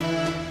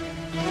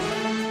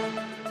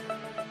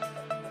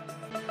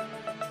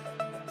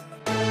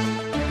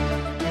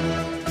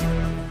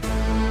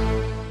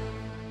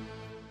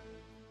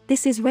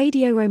This is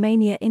Radio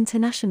Romania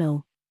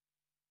International.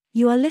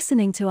 You are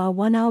listening to our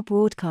 1-hour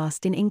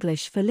broadcast in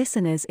English for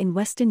listeners in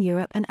Western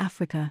Europe and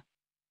Africa.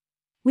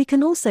 We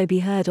can also be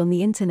heard on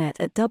the internet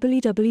at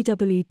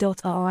www.rri.ro,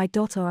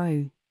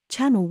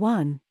 Channel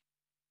 1.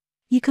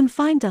 You can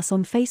find us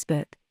on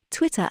Facebook,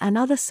 Twitter and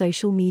other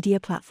social media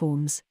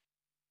platforms.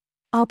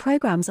 Our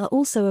programs are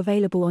also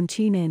available on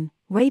TuneIn,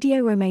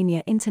 Radio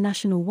Romania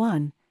International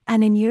 1,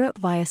 and in Europe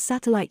via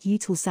satellite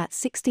Eutelsat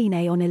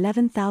 16A on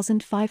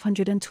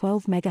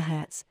 11,512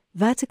 MHz,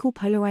 vertical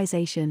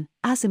polarization,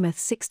 azimuth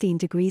 16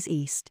 degrees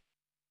east.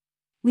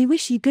 We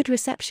wish you good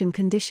reception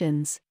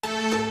conditions.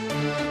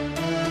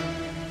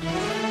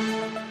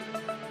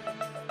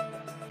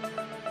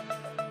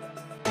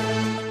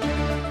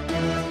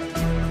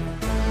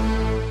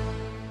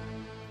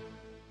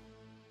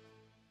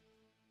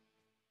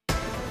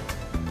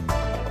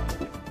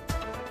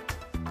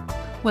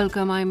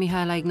 Welcome, I'm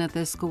Mihaela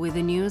Ignatescu with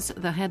the news,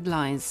 the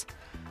headlines.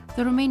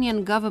 The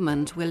Romanian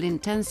government will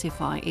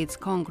intensify its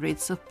concrete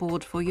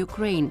support for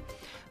Ukraine,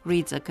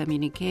 reads a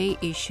communiqué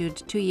issued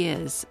 2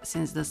 years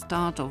since the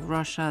start of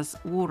Russia's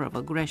war of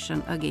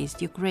aggression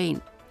against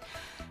Ukraine.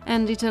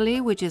 And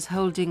Italy, which is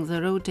holding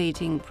the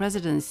rotating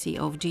presidency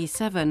of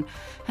G7,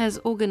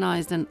 has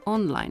organized an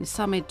online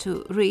summit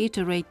to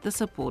reiterate the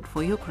support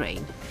for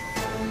Ukraine.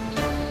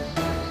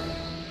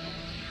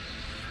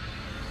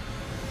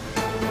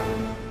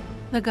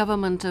 The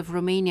government of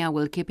Romania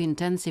will keep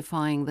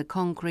intensifying the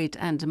concrete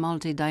and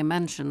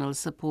multidimensional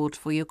support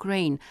for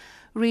Ukraine,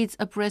 reads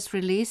a press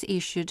release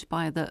issued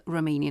by the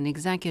Romanian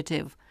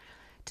executive.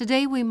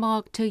 Today we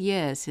mark 2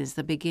 years since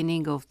the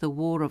beginning of the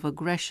war of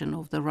aggression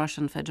of the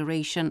Russian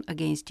Federation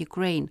against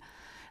Ukraine,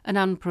 an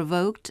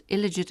unprovoked,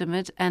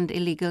 illegitimate and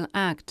illegal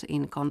act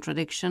in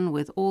contradiction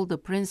with all the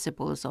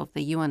principles of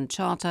the UN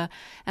Charter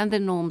and the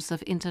norms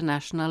of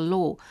international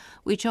law,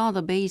 which are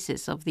the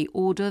basis of the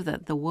order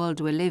that the world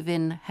we live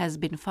in has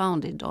been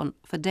founded on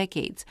for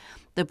decades,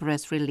 the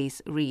press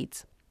release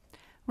reads.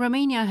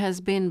 Romania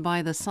has been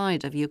by the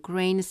side of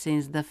Ukraine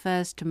since the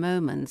first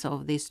moments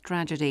of this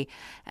tragedy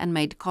and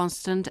made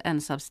constant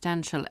and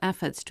substantial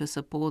efforts to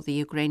support the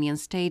Ukrainian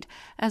state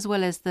as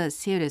well as the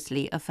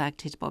seriously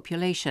affected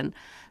population,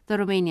 the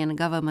Romanian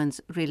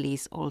government's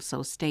release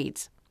also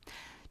states.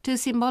 To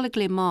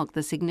symbolically mark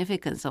the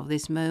significance of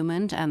this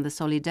moment and the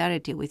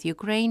solidarity with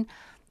Ukraine,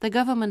 the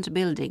government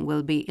building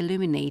will be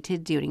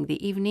illuminated during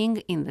the evening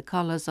in the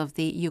colors of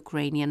the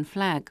Ukrainian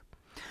flag.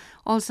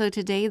 Also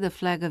today, the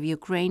flag of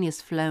Ukraine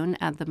is flown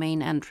at the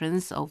main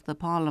entrance of the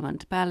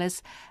Parliament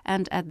Palace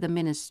and at the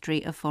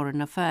Ministry of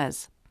Foreign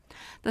Affairs.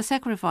 The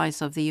sacrifice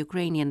of the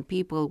Ukrainian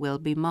people will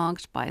be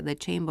marked by the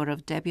Chamber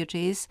of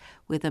Deputies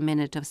with a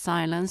minute of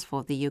silence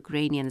for the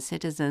Ukrainian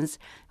citizens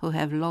who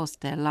have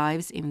lost their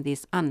lives in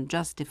this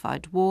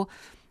unjustified war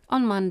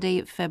on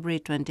Monday, February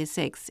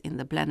 26, in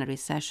the plenary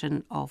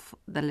session of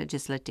the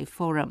Legislative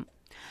Forum.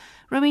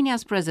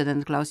 Romania's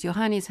President Klaus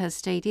Iohannis has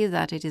stated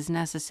that it is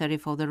necessary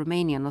for the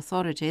Romanian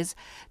authorities,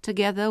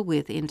 together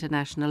with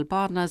international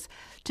partners,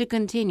 to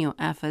continue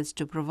efforts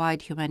to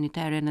provide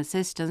humanitarian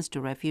assistance to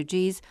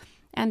refugees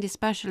and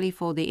especially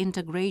for the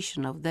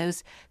integration of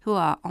those who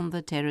are on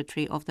the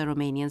territory of the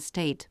Romanian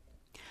state.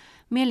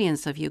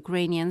 Millions of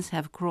Ukrainians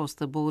have crossed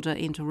the border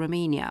into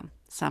Romania.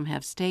 Some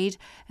have stayed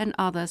and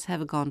others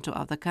have gone to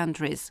other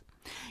countries.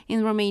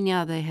 In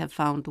Romania, they have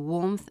found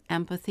warmth,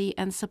 empathy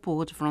and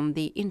support from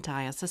the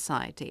entire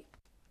society.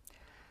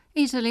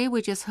 Italy,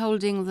 which is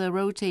holding the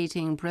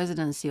rotating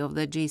presidency of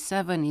the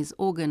G7, is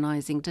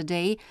organizing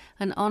today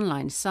an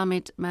online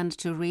summit meant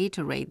to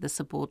reiterate the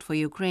support for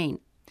Ukraine.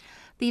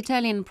 The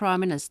Italian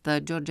Prime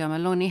Minister Giorgia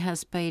Meloni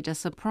has paid a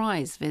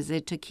surprise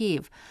visit to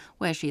Kyiv,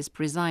 where she is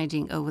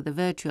presiding over the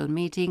virtual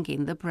meeting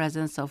in the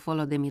presence of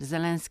Volodymyr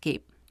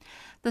Zelensky.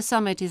 The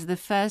summit is the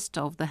first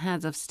of the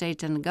heads of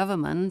state and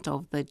government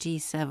of the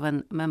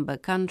G7 member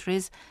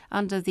countries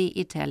under the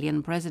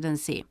Italian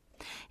presidency.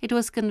 It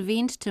was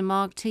convened to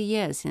mark 2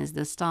 years since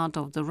the start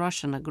of the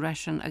Russian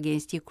aggression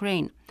against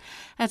Ukraine,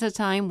 at a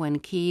time when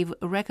Kyiv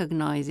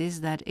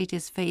recognizes that it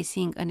is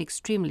facing an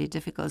extremely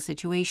difficult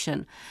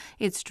situation,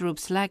 its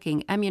troops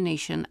lacking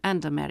ammunition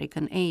and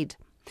American aid.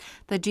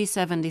 The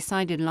G7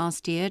 decided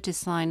last year to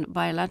sign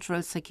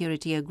bilateral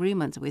security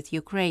agreements with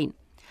Ukraine.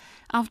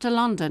 After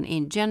London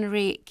in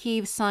January,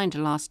 Kyiv signed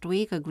last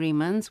week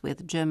agreements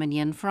with Germany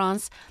and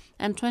France,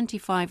 and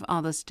 25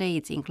 other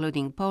states,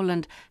 including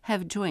Poland,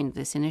 have joined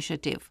this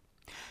initiative.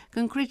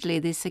 Concretely,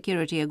 these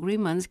security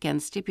agreements can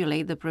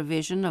stipulate the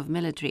provision of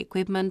military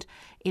equipment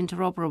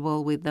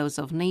interoperable with those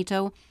of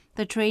NATO,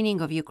 the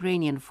training of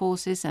Ukrainian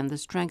forces and the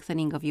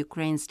strengthening of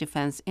Ukraine's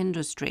defense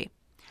industry.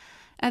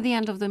 At the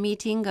end of the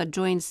meeting, a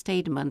joint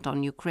statement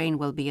on Ukraine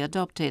will be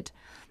adopted.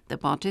 The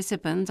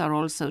participants are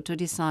also to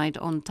decide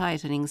on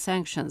tightening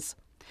sanctions.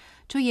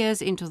 2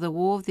 years into the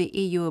war, the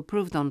EU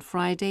approved on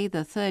Friday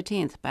the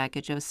 13th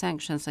package of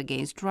sanctions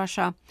against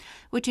Russia,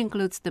 which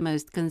includes the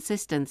most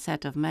consistent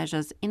set of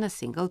measures in a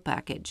single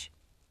package.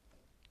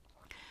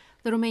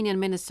 The Romanian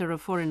Minister of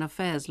Foreign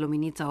Affairs,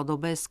 Luminița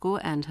Odobescu,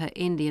 and her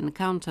Indian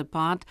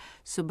counterpart,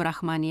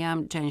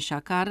 Subrahmanyam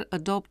Jaishankar,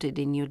 adopted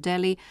in New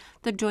Delhi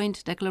the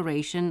joint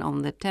declaration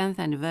on the 10th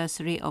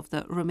anniversary of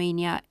the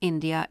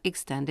Romania-India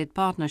Extended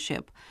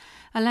Partnership,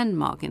 a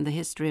landmark in the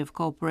history of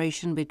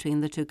cooperation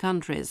between the two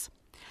countries.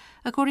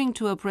 According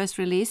to a press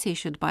release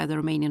issued by the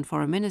Romanian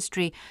Foreign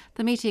Ministry,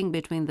 the meeting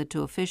between the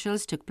two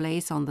officials took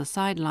place on the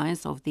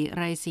sidelines of the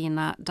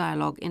Raisina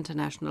Dialogue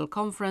International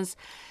Conference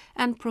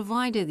and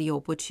provided the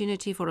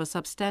opportunity for a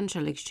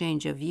substantial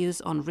exchange of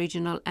views on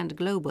regional and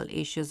global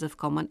issues of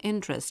common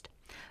interest,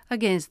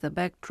 against the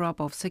backdrop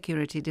of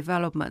security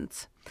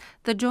developments.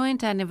 The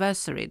joint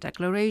anniversary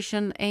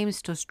declaration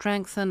aims to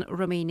strengthen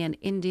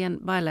Romanian-Indian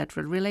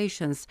bilateral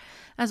relations,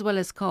 as well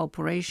as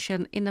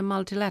cooperation in a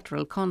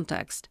multilateral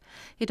context.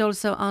 It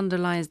also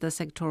underlines the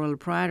sectoral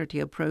priority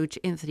approach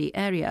in 3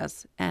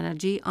 areas: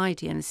 energy,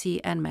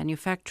 IT&C and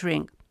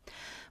manufacturing.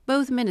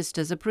 Both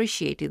ministers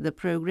appreciated the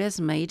progress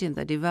made in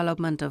the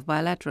development of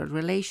bilateral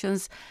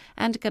relations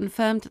and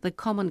confirmed the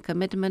common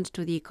commitment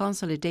to the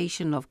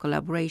consolidation of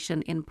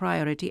collaboration in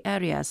priority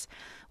areas,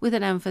 with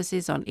an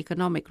emphasis on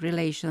economic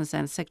relations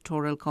and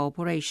sectoral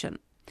cooperation.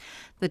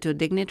 The two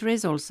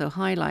dignitaries also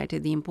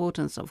highlighted the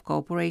importance of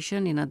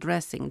cooperation in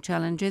addressing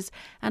challenges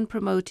and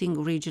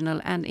promoting regional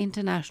and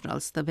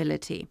international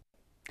stability.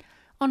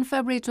 On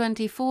February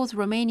 24th,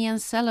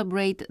 Romanians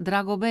celebrate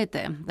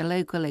Dragobete, the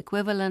local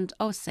equivalent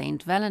of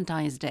St.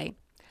 Valentine's Day.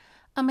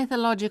 A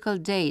mythological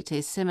date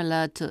is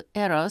similar to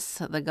Eros,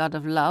 the god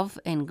of love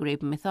in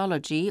Greek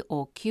mythology,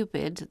 or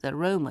Cupid, the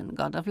Roman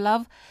god of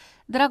love.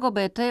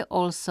 Dragobete,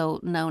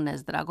 also known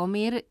as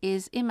Dragomir,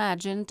 is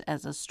imagined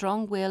as a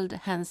strong-willed,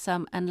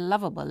 handsome and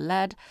lovable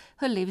lad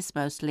who lives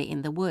mostly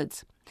in the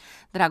woods.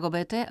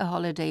 Dragobete, a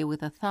holiday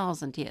with a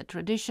 1,000-year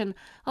tradition,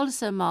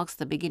 also marks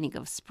the beginning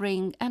of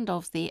spring and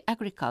of the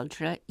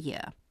agricultural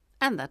year.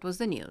 And that was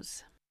the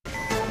news.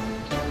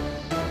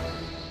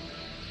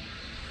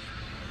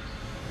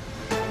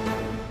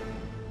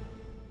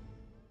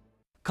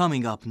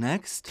 Coming up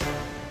next,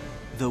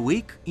 The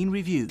Week in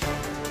Review.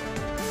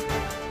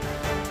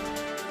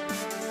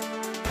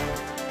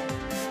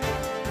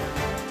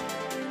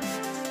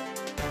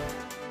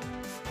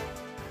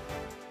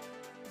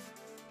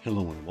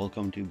 Hello and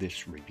welcome to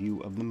this review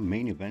of the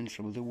main events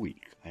of the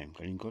week. I am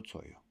Călin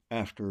Coțoiu.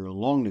 After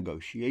long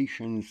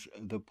negotiations,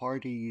 the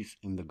parties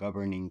in the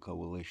governing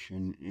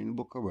coalition in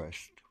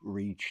Bucharest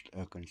reached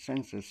a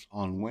consensus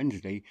on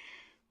Wednesday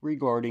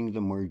regarding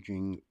the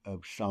merging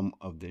of some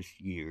of this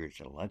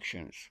year's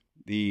elections.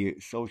 The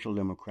Social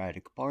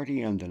Democratic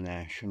Party and the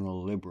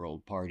National Liberal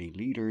Party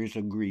leaders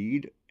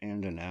agreed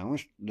and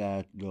announced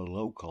that the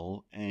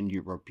local and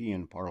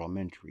European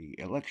parliamentary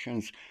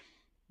elections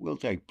will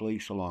take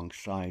place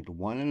alongside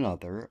one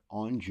another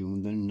on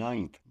June the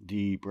 9th,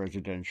 the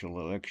presidential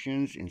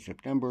elections in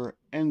September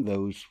and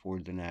those for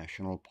the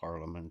national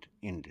parliament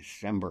in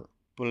December.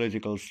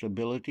 Political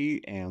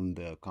stability and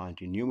the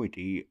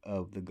continuity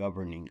of the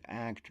governing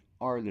act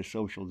are the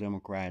Social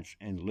Democrats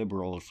and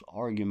Liberals'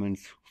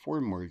 arguments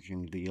for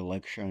merging the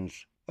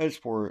elections. As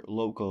for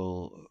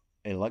local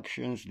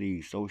elections,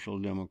 the Social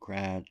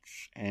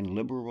Democrats and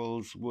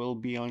Liberals will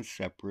be on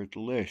separate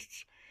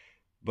lists.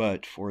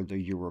 But for the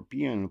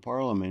European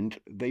Parliament,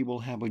 they will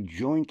have a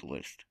joint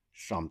list,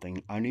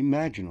 something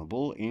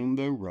unimaginable in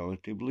the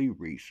relatively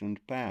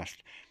recent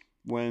past,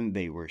 when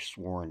they were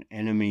sworn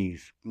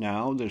enemies.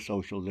 Now the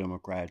Social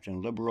Democrats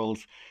and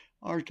Liberals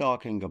are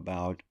talking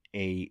about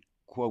a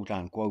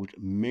quote-unquote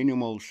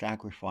minimal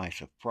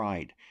sacrifice of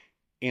pride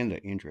in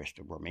the interest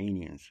of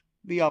Romanians.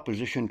 The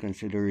opposition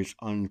considers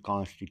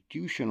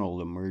unconstitutional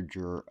the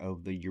merger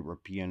of the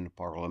European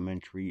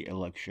parliamentary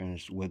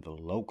elections with the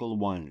local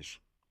ones.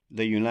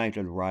 The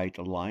United Right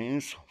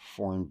Alliance,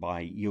 formed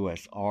by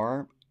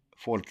USR,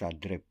 Forța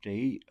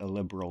Dreptei, a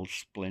liberal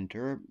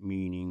splinter,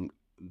 meaning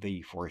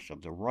the force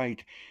of the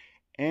right,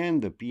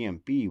 and the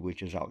PMP,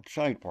 which is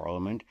outside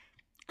Parliament,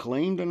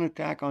 claimed an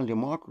attack on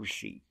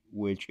democracy,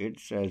 which it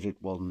says it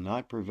will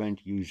not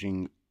prevent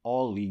using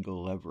all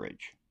legal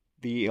leverage.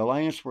 The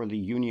Alliance for the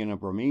Union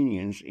of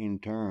Romanians, in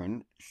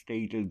turn,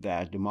 stated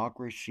that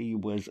democracy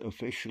was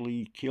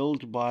officially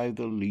killed by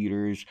the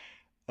leaders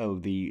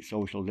of the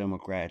Social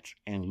Democrats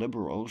and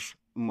Liberals,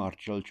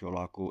 Marcel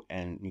Ciolacu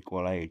and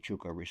Nicolae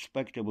Ciucă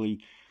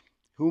respectively,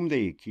 whom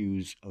they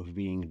accuse of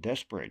being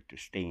desperate to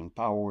stay in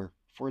power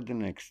for the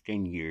next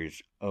 10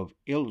 years of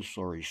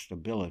illusory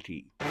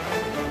stability.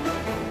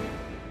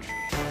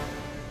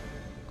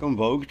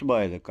 Convoked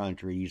by the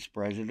country's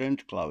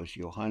president, Klaus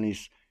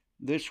Iohannis,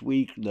 this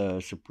week the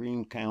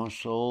Supreme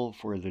Council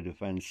for the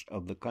Defense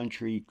of the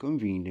country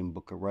convened in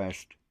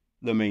Bucharest.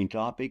 The main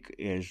topic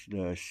is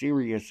the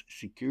serious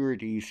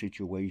security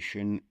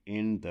situation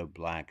in the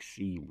Black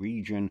Sea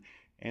region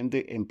and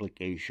the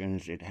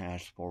implications it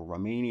has for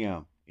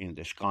Romania. In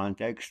this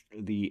context,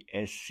 the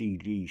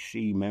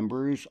SCDC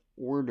members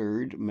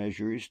ordered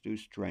measures to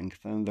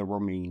strengthen the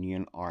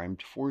Romanian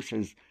armed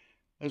forces,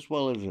 as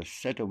well as a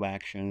set of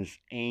actions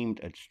aimed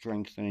at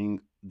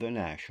strengthening the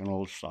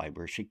national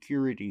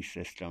cybersecurity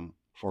system.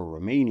 For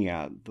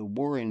Romania, the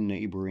war in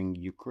neighboring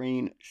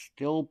Ukraine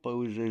still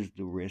poses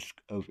the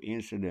risk of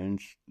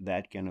incidents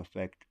that can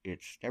affect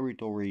its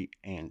territory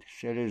and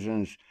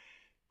citizens,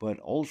 but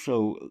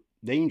also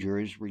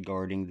dangers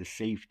regarding the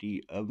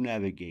safety of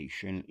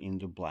navigation in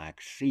the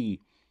Black Sea,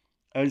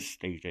 as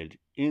stated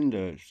in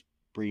the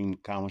Supreme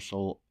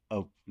Council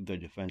of the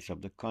Defense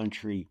of the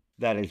country.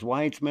 That is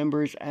why its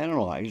members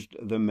analyzed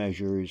the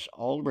measures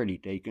already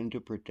taken to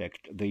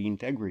protect the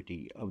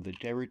integrity of the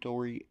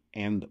territory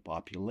and the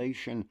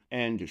population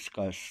and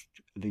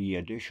discussed the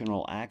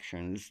additional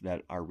actions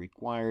that are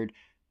required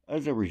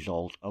as a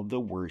result of the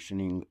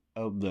worsening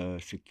of the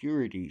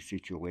security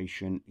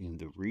situation in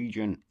the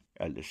region.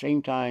 At the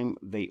same time,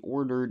 they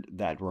ordered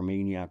that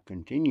Romania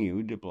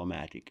continue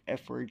diplomatic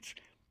efforts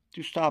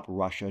to stop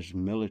Russia's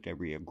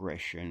military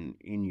aggression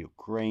in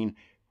Ukraine,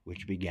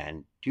 which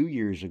began 2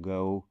 years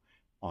ago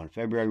on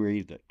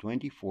February the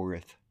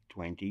 24th,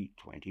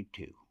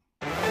 2022.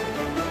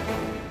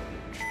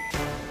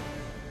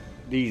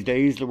 These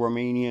days, the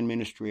Romanian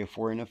Ministry of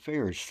Foreign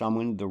Affairs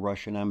summoned the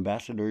Russian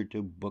ambassador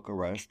to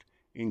Bucharest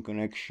in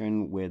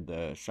connection with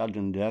the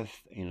sudden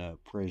death in a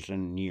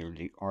prison near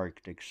the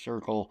Arctic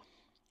Circle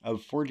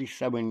of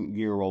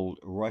 47-year-old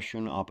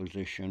Russian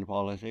opposition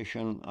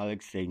politician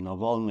Alexei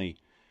Navalny.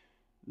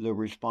 The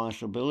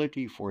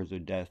responsibility for the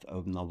death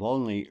of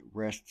Navalny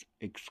rests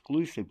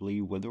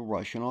exclusively with the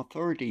Russian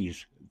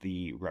authorities,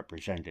 the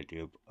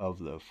representative of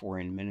the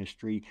Foreign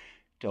Ministry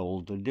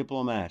told the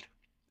diplomat,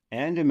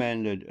 and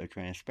demanded a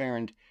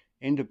transparent,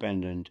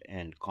 independent,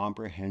 and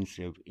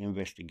comprehensive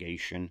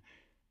investigation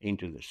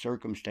into the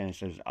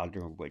circumstances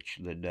under which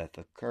the death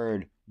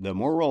occurred. The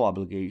moral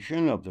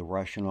obligation of the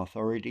Russian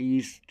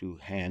authorities to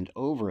hand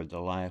over the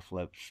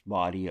lifeless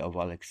body of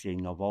Alexei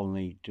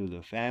Navalny to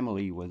the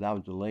family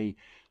without delay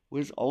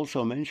was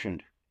also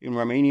mentioned. In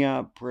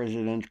Romania,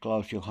 President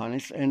Klaus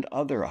Iohannis and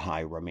other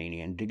high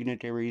Romanian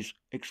dignitaries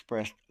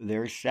expressed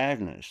their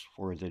sadness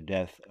for the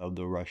death of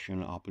the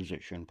Russian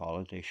opposition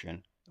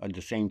politician. At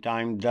the same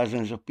time,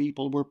 dozens of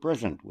people were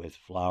present with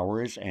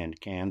flowers and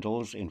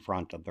candles in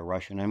front of the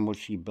Russian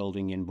embassy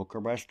building in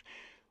Bucharest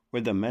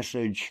with the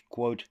message,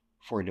 quote,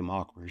 "For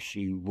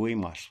democracy, we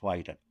must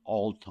fight at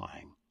all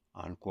time,"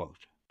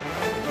 unquote.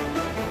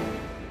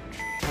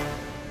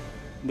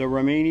 The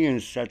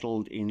Romanians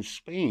settled in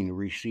Spain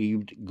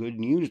received good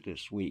news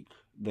this week.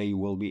 They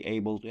will be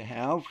able to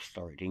have,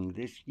 starting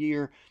this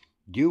year,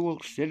 dual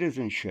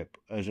citizenship,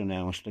 as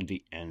announced at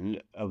the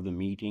end of the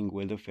meeting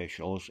with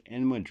officials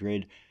in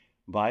Madrid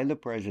by the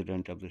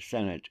President of the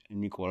Senate,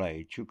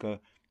 Nicolae Ciucă,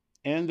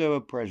 and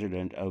the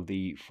President of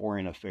the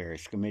Foreign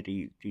Affairs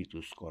Committee,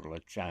 Titus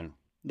Corlățean.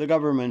 The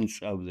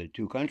governments of the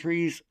two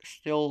countries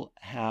still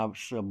have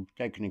some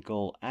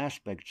technical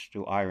aspects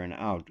to iron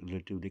out,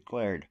 the two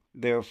declared.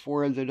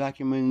 Therefore, the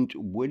document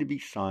would be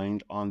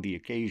signed on the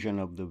occasion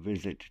of the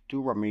visit to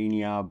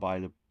Romania by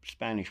the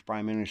Spanish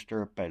Prime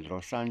Minister Pedro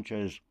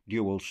Sánchez.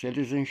 Dual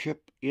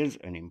citizenship is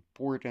an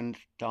important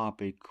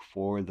topic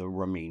for the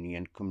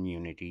Romanian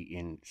community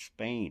in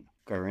Spain.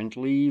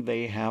 Currently,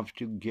 they have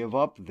to give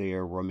up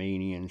their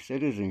Romanian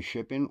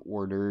citizenship in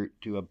order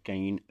to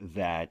obtain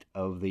that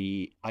of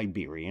the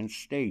Iberian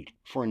state.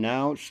 For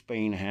now,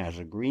 Spain has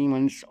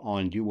agreements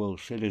on dual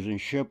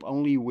citizenship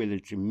only with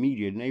its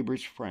immediate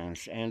neighbors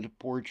France and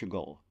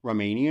Portugal.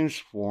 Romanians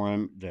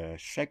form the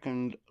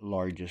second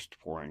largest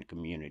foreign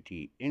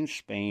community in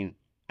Spain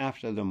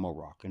after the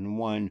Moroccan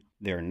one.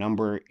 Their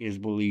number is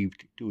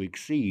believed to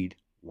exceed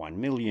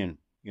 1 million.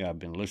 You have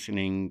been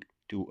listening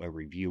to a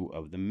review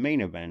of the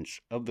main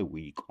events of the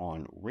week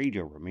on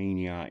Radio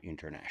Romania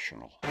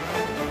International.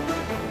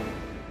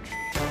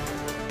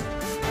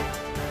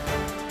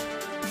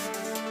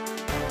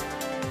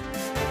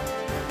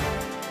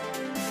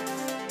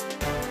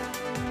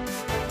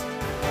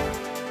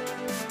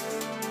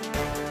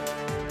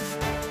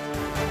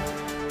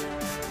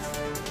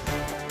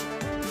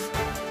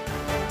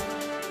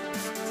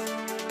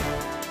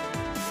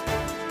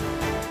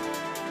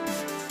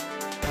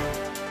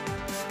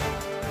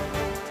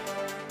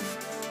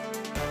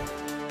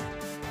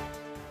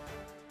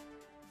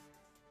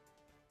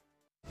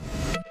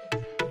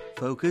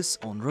 Focus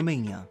on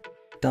Romania.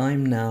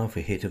 Time now for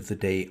Hit of the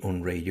Day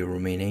on Radio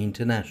Romania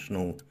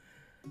International.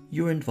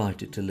 You're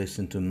invited to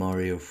listen to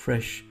Mario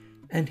Fresh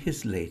and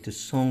his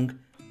latest song,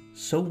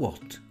 So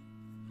What?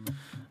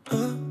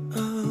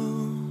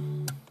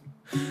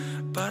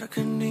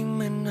 Parcă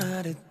nimeni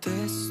n-are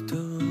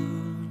testul.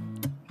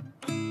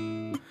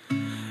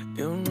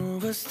 Eu nu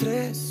văd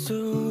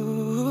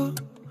stresul.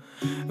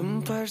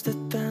 Împași de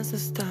tan să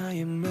stai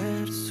în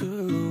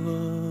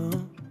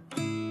mersul.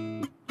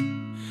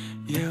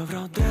 Eu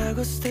vreau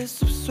dragoste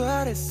sub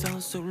soare sau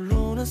sub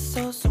lună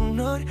sau sub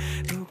nori.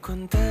 Nu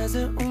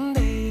contează unde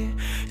e,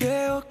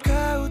 eu o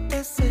caut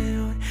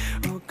deseori.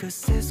 O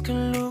găsesc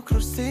în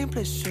lucruri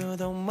simple și o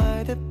dau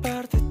mai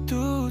departe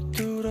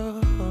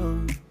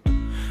tuturor.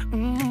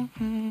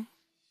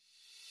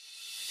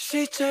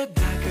 Și ce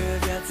dacă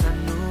viața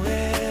nu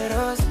e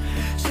rost?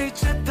 Și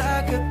ce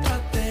dacă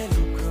toate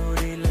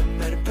lucrurile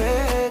merg pe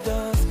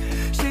dos?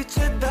 Și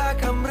ce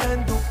dacă am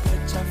rând după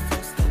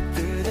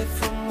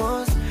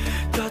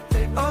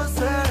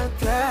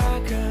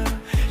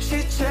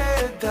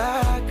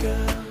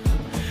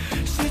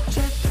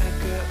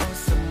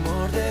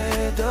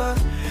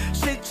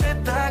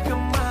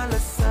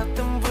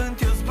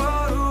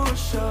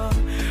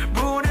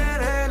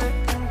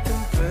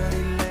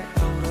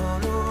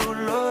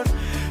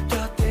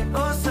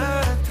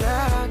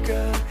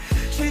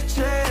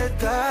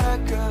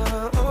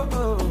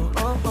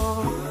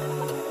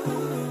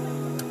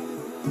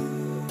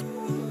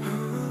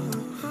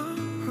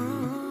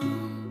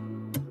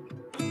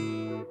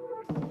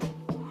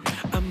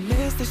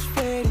Împrăștești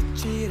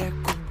fericirea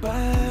cu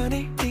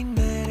banii,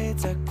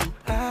 tinerețea cu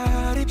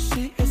aripi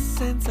și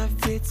esența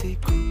vieții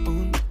cu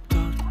un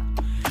tort.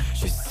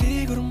 Și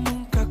sigur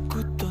munca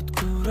cu tot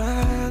cu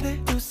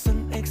roade, dus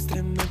în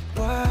extreme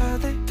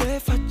poate te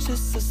face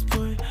să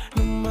spui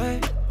nu mai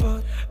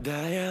pot.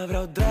 De-aia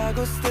vreau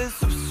dragoste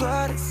sub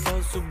soare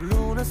sau sub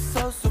lună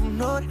sau sub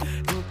nori,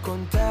 nu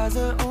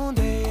contează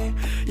unde e,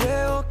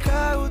 eu o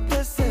caut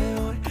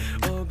deseori.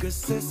 O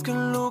găsesc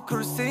în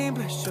lucruri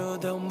simple și o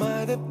dau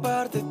mai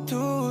departe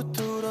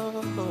tuturor.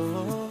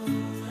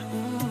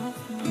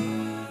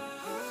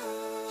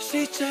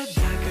 Și ce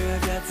dacă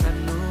viața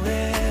nu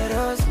e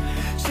rost?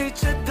 Și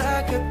ce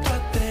dacă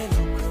toate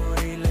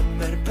lucrurile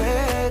merg pe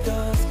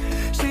dos?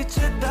 Și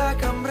ce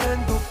dacă am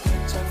rând după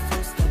ce-a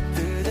fost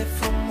atât de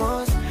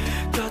frumos?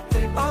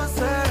 Toate o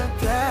să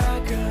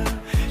treacă.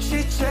 Și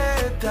ce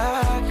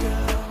dacă?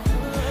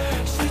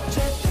 Și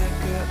ce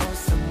dacă o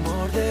să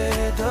mor de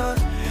dor?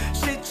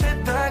 Și ce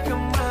dacă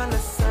m-a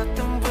lăsat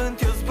în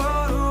vânt, eu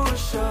zbor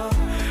ușor?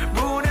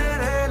 Bune,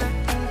 rele,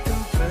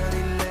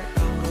 întâmplările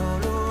au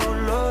rolul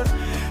lor.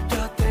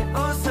 Toate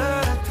o să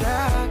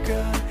treacă.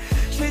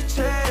 Și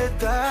ce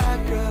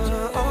dacă?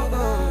 Oh,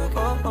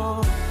 oh, oh,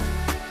 oh.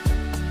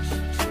 Și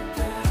ce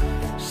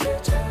dacă? Și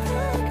ce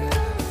dacă?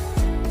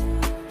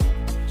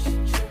 Și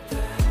ce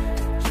dacă?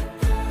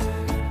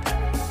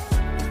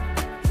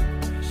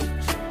 Și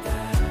ce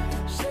dacă?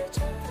 Și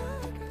ce dacă?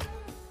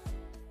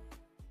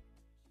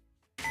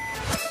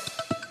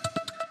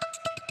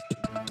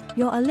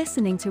 You are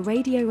listening to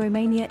Radio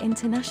Romania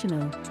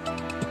International.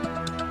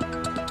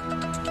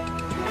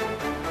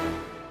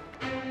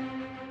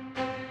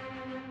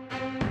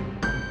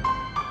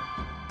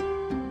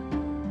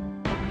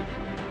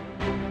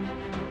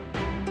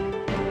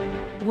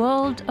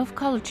 World of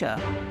Culture.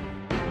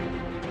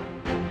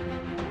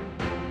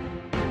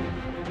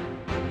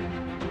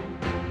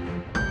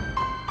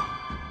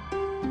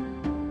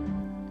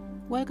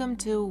 Welcome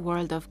to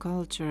World of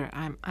Culture.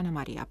 I'm Ana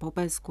Maria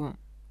Popescu.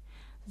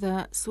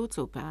 The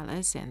Suțu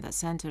Palace in the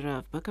center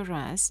of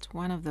Bucharest,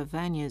 one of the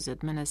venues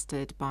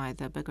administered by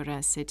the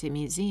Bucharest City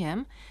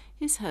Museum,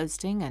 is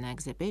hosting an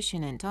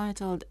exhibition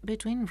entitled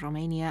Between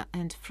Romania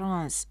and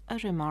France, a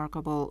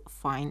remarkable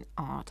fine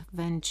art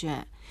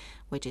venture,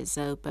 which is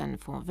open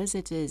for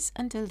visitors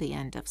until the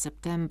end of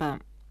September.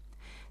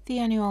 The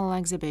annual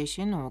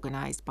exhibition,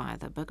 organized by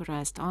the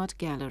Bucharest Art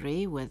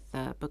Gallery with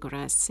the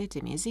Bucharest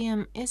City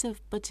Museum, is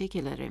of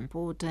particular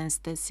importance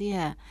this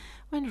year,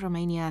 when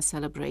Romania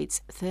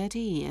celebrates 30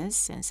 years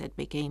since it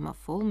became a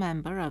full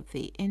member of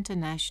the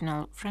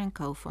International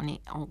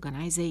Francophonie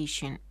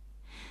Organization.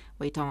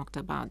 We talked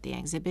about the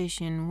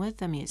exhibition with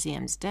the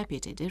museum's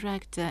deputy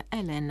director,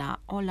 Elena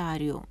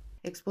Olariu.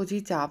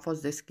 Expoziția a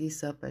fost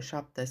deschisă pe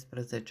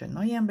 17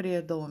 noiembrie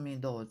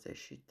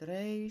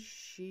 2023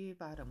 și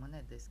va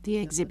rămâne deschisă. The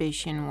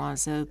exhibition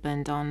was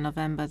opened on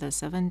November the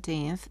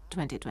 17th,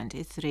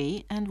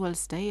 2023 and will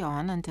stay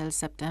on until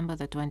September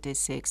the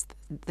 26th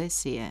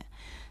this year,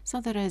 so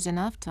there is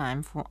enough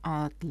time for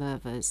art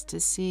lovers to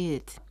see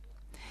it.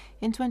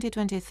 In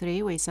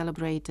 2023, we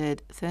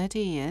celebrated 30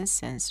 years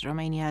since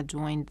Romania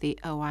joined the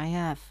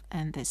OIF,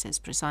 and this is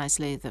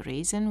precisely the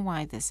reason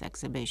why this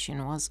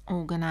exhibition was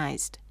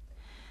organized.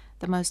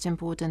 The most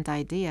important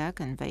idea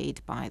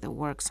conveyed by the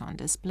works on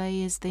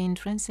display is the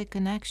intrinsic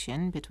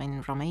connection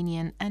between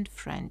Romanian and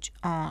French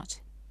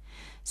art.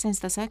 Since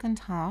the second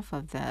half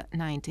of the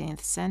 19th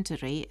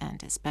century,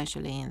 and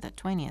especially in the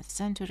 20th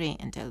century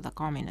until the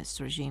communist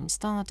regime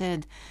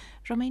started,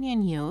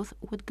 Romanian youth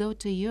would go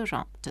to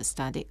Europe to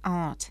study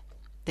art.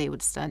 They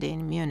would study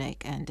in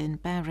Munich and in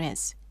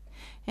Paris.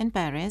 In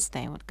Paris,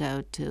 they would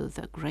go to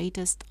the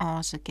greatest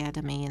art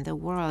academy in the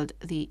world,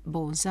 the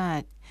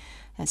Beaux-Arts,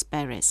 as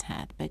Paris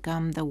had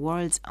become the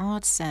world's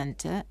art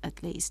center,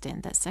 at least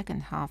in the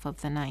second half of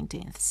the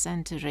 19th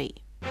century.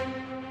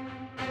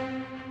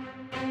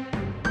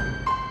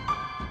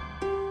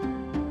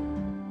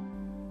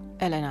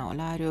 Elena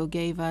Olariu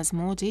gave us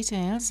more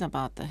details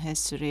about the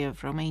history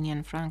of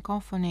Romanian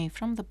Francophonie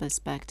from the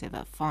perspective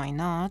of fine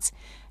arts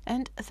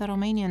and the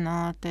Romanian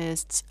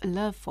artists'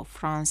 love for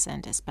France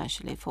and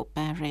especially for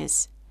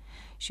Paris.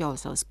 She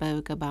also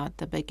spoke about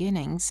the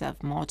beginnings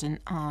of modern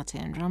art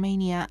in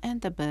Romania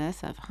and the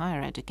birth of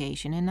higher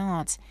education in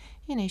arts,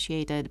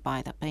 initiated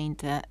by the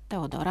painter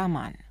Teodor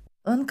Aman.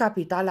 În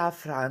capitala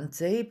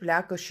Franței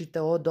pleacă și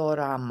Teodor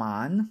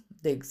Aman,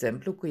 de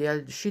exemplu, cu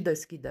el și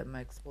deschidem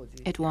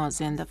expoziția. It was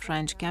in the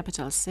French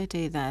capital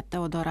city that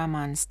Teodor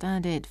Aman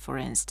studied, for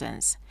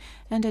instance,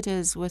 and it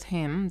is with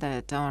him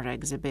that our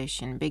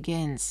exhibition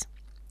begins.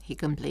 He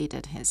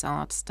completed his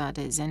art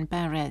studies in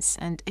Paris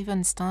and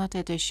even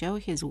started to show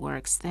his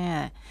works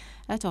there,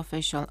 at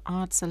official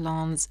art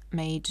salons,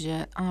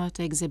 major art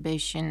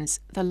exhibitions,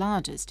 the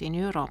largest in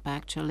Europe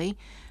actually,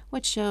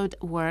 which showed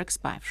works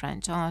by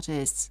French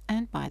artists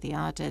and by the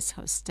artists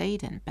who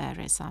stayed in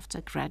Paris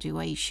after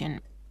graduation.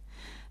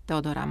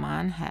 Teodor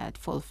Aman had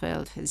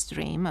fulfilled his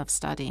dream of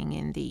studying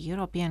in the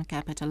European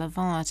capital of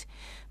art,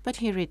 but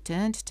he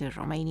returned to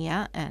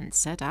Romania and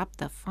set up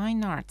the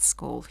Fine Arts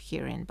School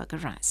here in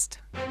Bucharest.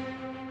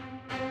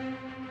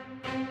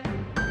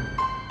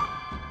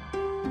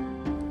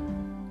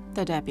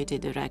 The deputy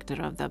director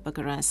of the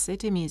Bucharest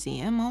City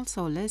Museum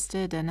also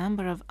listed a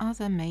number of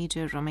other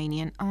major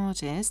Romanian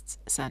artists,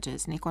 such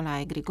as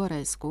Nicolae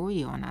Grigorescu,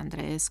 Ion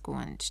Andreescu,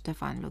 and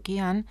Ștefan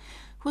Lucian,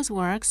 whose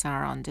works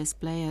are on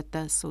display at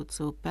the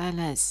Sutsu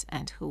Palace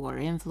and who were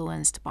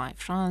influenced by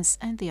France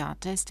and the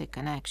artistic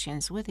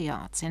connections with the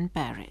arts in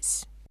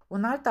Paris.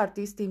 Un alt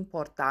artist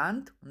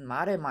important, un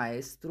mare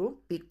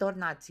maestru, pictor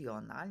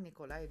național,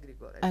 Nicolae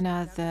Grigorescu.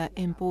 Another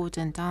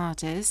important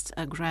artist,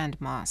 a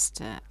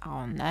grandmaster,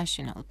 our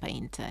national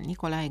painter,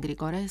 Nicolae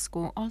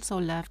Grigorescu, also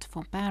left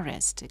for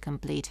Paris to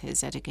complete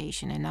his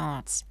education in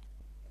arts.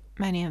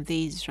 Many of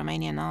these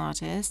Romanian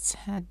artists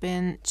had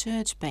been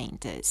church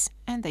painters,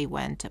 and they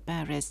went to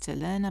Paris to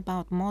learn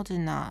about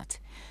modern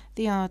art,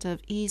 the art of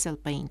easel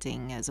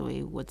painting, as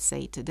we would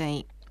say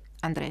today.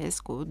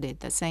 Andreescu did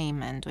the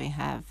same, and we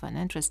have an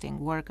interesting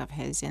work of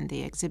his in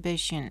the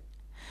exhibition.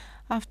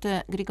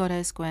 After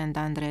Grigorescu and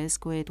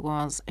Andreescu, it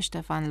was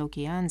Ștefan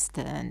Lucian's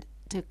turn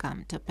to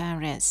come to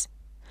Paris.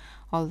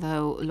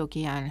 Although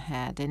Lucian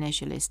had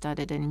initially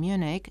studied in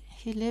Munich,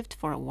 he lived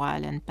for a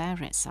while in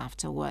Paris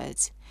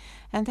afterwards,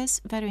 and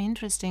this very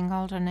interesting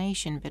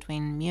alternation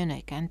between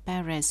Munich and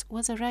Paris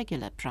was a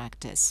regular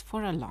practice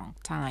for a long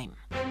time.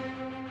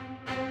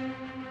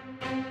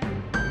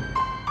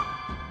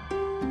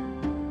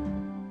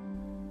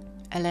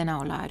 Elena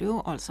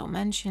Olariu also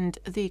mentioned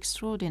the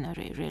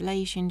extraordinary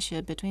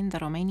relationship between the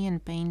Romanian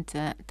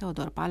painter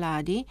Teodor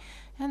Paladi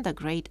and the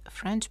great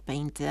French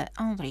painter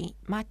Henri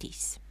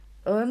Matisse.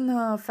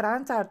 În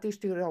Franța,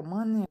 artiștii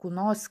români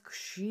cunosc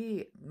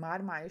și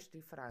mari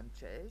maestri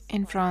francezi.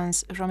 In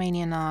France,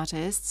 Romanian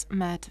artists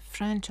met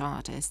French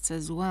artists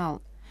as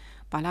well.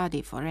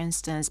 Paladi, for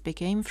instance,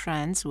 became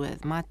friends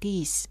with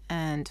Matisse,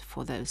 and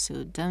for those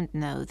who don't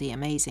know the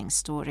amazing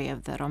story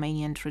of the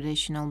Romanian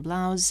traditional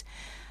blouse,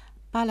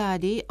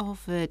 Paladi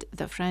offered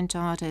the French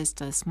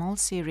artist a small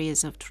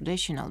series of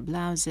traditional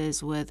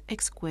blouses with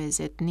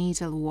exquisite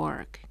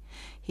needlework.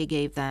 He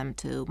gave them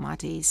to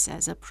Matisse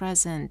as a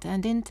present,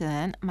 and in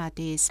turn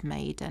Matisse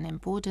made an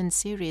important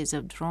series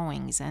of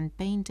drawings and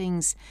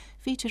paintings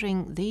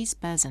featuring these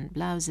peasant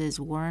blouses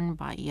worn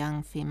by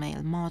young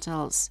female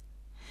models.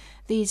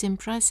 These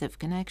impressive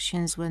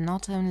connections were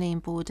not only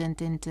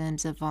important in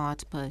terms of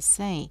art per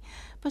se,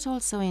 but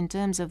also in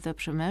terms of the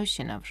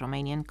promotion of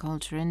Romanian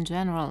culture in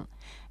general,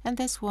 and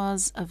this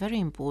was a very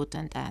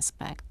important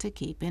aspect to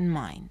keep in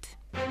mind.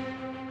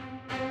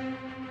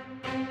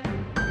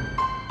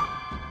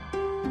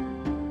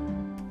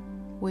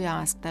 We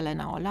asked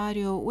Elena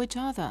Olariu which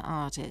other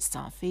artists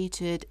are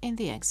featured in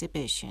the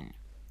exhibition.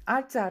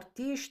 Alți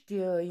artiști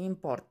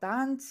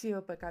importanți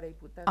pe care îi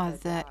putem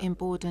Other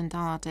important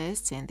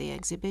artists in the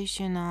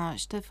exhibition are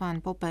Ștefan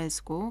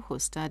Popescu, who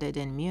studied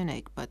in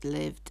Munich but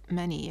lived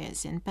many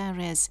years in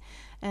Paris,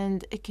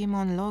 and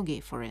Chimon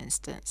Loghi, for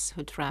instance,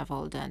 who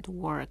traveled and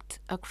worked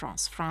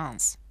across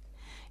France.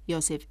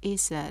 Iosif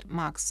Iser,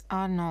 Max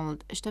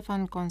Arnold,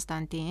 Ștefan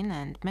Constantin,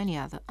 and many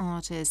other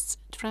artists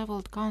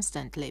traveled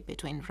constantly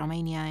between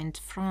Romania and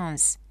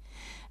France.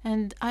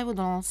 And I would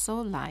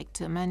also like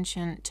to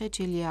mention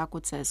Cecilia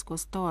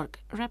Cuțescu-Storc,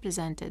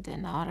 represented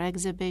in our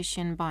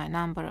exhibition by a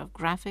number of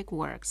graphic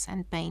works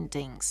and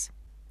paintings.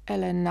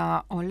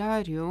 Elena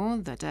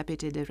Olariu, the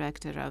deputy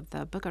director of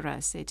the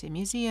Bucharest City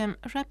Museum,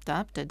 wrapped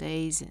up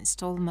today's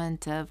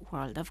installment of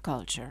World of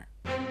Culture.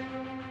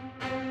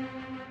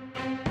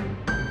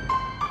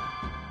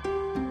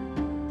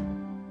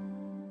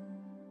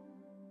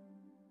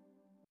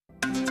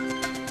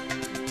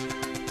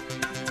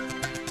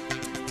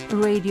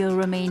 Radio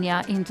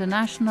Romania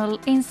International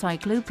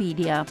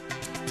Encyclopedia.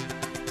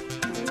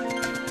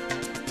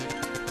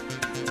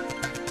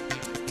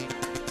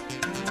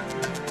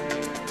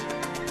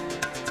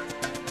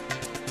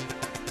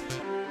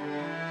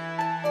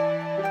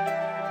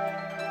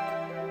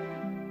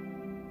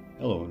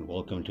 Hello and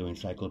welcome to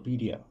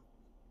Encyclopedia.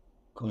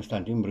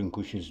 Constantin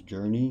Brâncuș's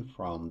journey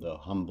from the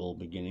humble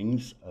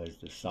beginnings as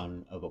the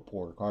son of a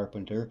poor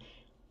carpenter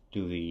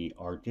to the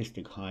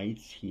artistic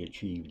heights he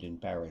achieved in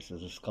Paris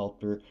as a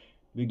sculptor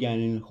began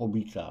in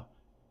Hobița,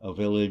 a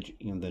village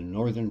in the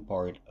northern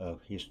part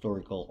of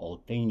historical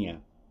Oltenia,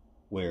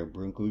 where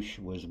Brâncuș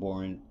was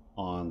born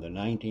on the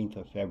 19th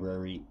of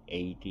February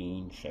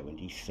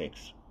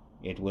 1876.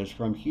 It was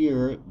from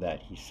here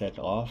that he set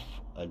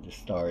off at the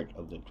start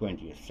of the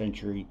 20th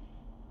century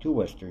to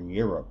Western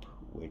Europe,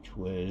 which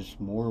was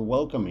more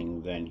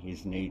welcoming than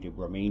his native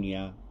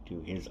Romania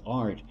to his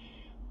art,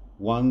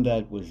 one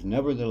that was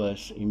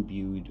nevertheless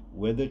imbued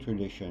with the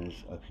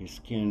traditions of his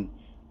kin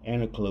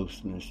and a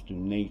closeness to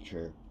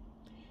nature.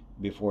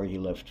 Before he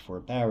left for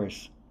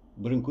Paris,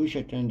 Brâncuș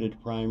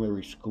attended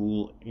primary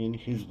school in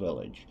his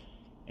village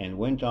and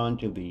went on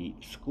to the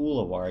School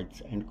of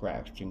Arts and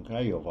Crafts in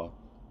Craiova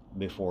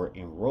before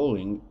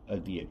enrolling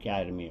at the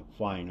Academy of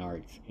Fine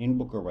Arts in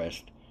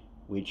Bucharest,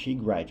 which he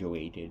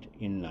graduated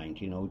in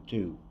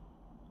 1902.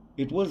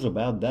 It was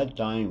about that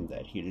time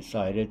that he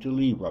decided to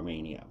leave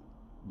Romania,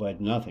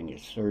 but nothing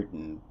is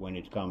certain when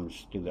it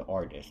comes to the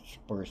artist's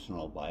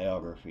personal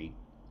biography.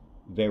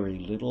 Very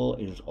little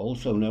is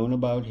also known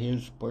about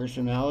his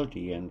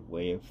personality and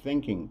way of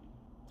thinking,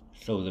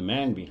 so the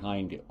man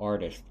behind the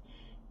artist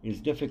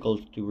is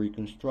difficult to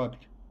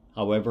reconstruct.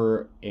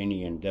 However,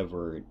 any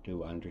endeavor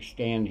to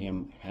understand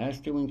him has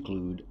to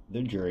include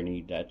the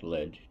journey that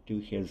led to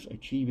his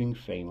achieving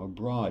fame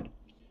abroad,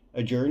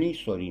 a journey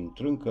Sorin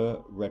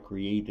Trâncă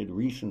recreated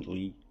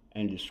recently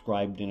and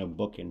described in a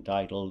book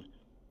entitled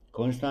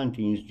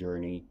Constantin's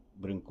Journey,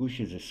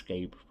 Brâncuș's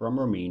Escape from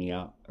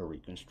Romania, a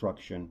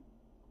Reconstruction.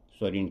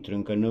 Sorin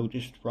Trâncă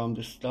noticed from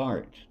the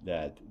start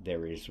that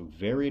there is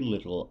very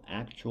little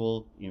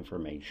actual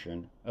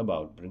information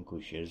about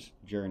Brâncuș's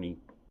journey.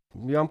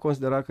 Eu am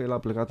considerat că el a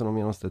plecat în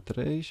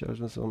 1903 și a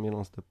ajuns în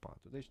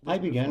 1904. I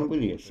began with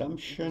the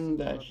assumption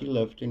that he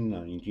left in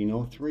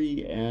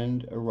 1903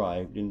 and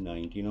arrived in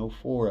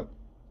 1904.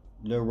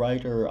 The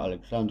writer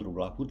Alexandru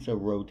Blahuță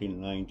wrote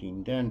in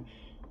 1910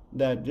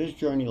 that this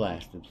journey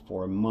lasted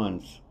 4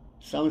 months.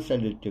 Some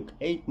said it took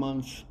 8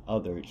 months,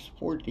 others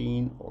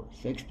 14 or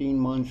 16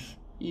 months,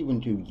 even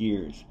 2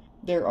 years.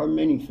 There are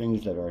many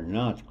things that are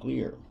not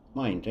clear.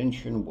 My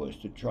intention was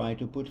to try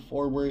to put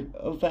forward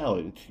a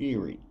valid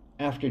theory.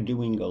 After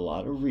doing a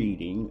lot of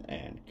reading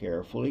and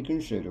carefully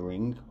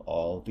considering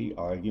all the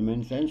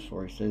arguments and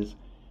sources,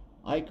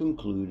 I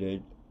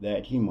concluded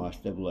that he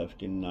must have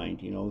left in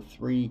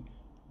 1903,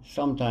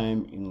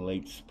 sometime in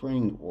late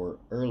spring or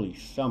early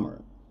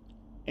summer,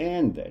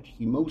 and that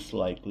he most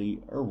likely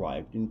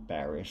arrived in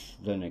Paris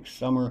the next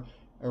summer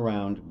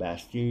around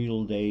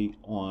Bastille Day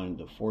on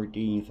the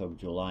 14th of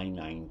July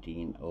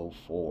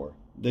 1904.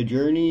 The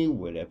journey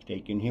would have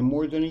taken him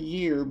more than a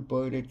year,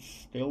 but it's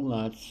still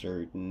not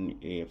certain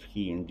if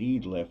he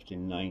indeed left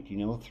in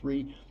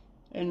 1903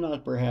 and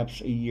not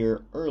perhaps a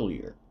year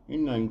earlier,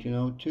 in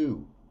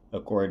 1902.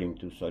 According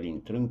to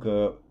Sorin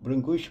Trâncă,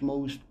 Brâncuș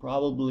most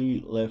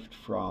probably left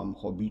from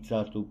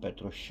Hobița to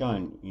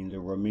Petroșani in the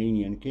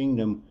Romanian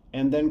kingdom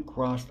and then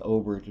crossed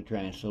over to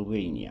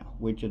Transylvania,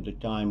 which at the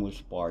time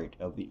was part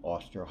of the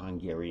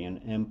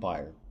Austro-Hungarian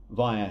Empire.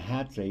 Via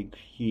Hatzeg,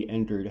 he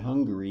entered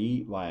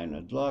Hungary via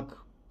Nădlac,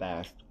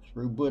 passed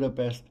through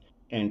Budapest,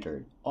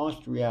 entered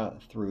Austria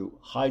through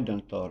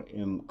Heidentor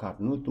im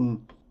Carnutum,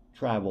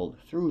 traveled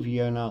through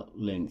Vienna,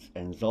 Linz,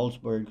 and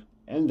Salzburg,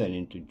 and then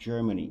into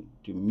Germany,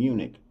 to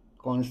Munich,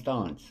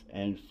 Constance,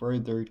 and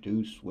further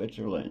to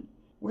Switzerland,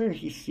 where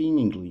he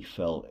seemingly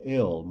fell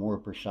ill, more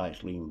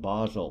precisely in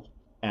Basel.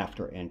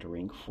 After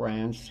entering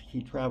France,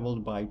 he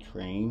traveled by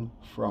train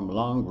from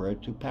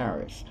Langres to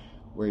Paris,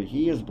 where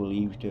he is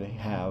believed to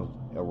have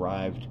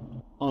arrived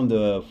on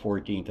the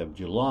 14th of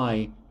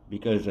July,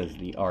 because, as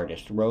the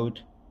artist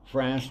wrote,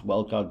 France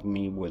welcomed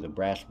me with a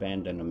brass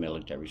band and a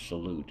military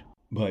salute.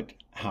 But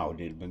how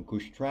did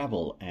Brâncuș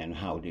travel, and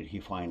how did he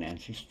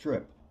finance his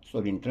trip?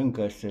 Sorin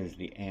Trâncă says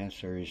the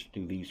answers to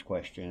these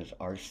questions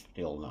are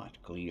still not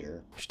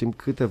clear. Știm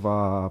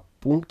câteva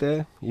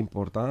puncte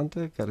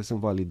importante care sunt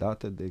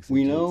validate de exegeți.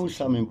 We know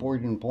some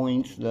important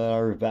points that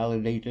are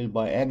validated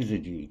by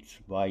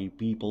exegetes, by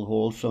people who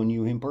also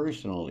knew him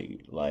personally,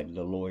 like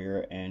the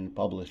lawyer and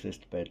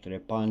publicist Petre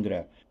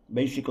Pandrea.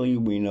 Basically,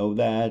 we know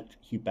that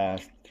he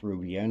passed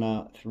through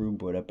Vienna, through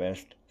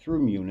Budapest,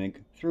 through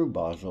Munich, through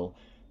Basel,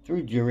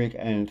 through Zurich,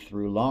 and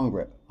through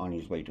Langres on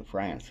his way to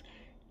France.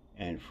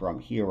 And from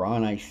here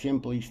on, I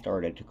simply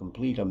started to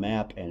complete a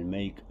map and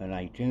make an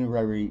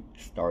itinerary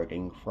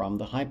starting from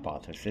the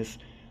hypothesis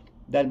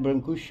that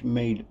Brâncuș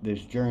made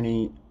this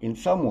journey in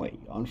some way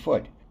on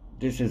foot.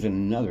 This is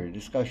another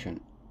discussion.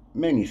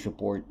 Many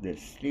support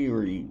this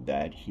theory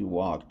that he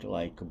walked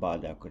like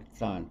Badea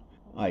Cârțan.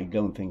 I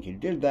don't think he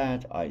did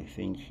that. I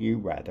think he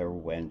rather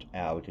went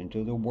out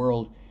into the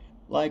world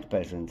like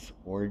peasants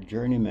or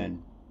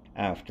journeymen.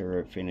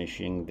 After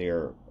finishing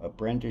their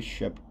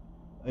apprenticeship,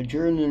 a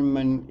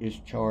journeyman is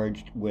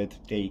charged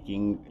with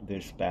taking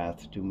this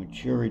path to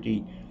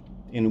maturity,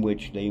 in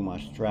which they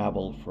must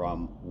travel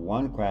from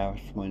one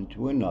craftsman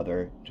to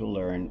another to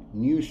learn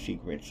new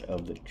secrets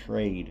of the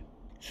trade.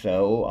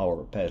 So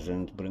our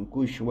peasant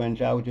Brâncuș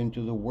went out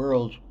into the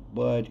world,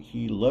 but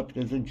he left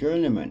as a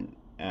journeyman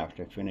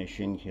after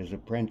finishing his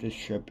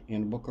apprenticeship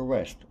in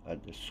Bucharest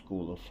at the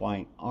School of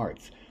Fine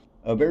Arts,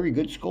 a very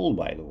good school,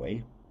 by the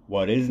way.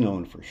 What is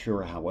known for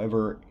sure,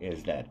 however,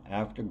 is that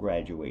after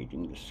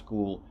graduating the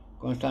school,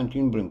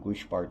 Constantin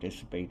Brâncuș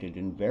participated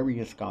in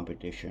various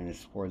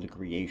competitions for the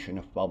creation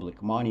of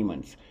public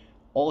monuments,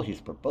 all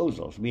his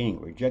proposals being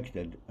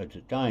rejected at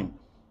the time.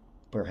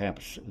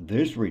 Perhaps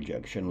this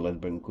rejection led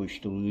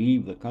Brâncuș to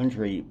leave the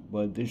country,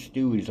 but this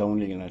too is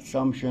only an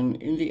assumption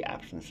in the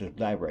absence of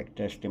direct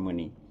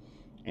testimony.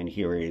 And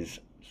here is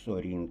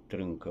Sorin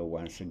Trâncă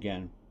once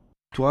again.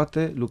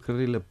 Toate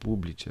lucrările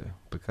publice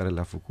pe care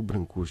le-a făcut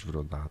Brâncuș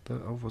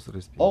vreodată au fost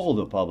respinse. All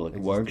the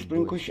public works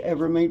Brâncuș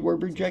ever made were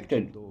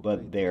rejected,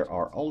 but there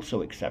are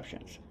also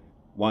exceptions.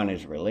 One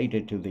is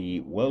related to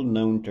the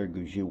well-known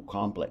Târgu Jiu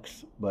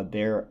complex, but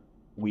there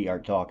we are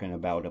talking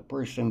about a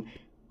person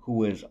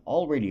who is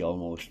already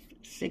almost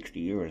 60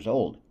 years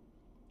old.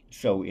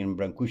 So in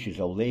Brâncuș's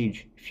old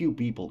age, few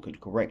people could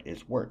correct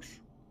his works.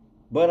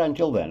 But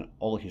until then,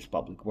 all his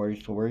public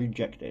works were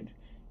rejected.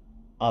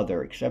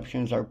 Other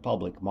exceptions are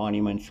public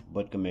monuments,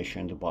 but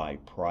commissioned by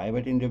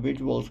private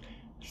individuals,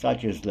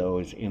 such as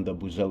those in the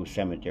Buzău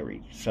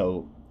Cemetery,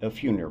 so a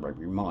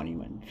funerary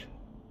monument.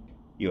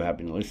 You have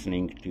been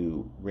listening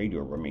to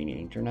Radio Romania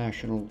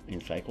International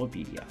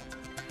Encyclopedia.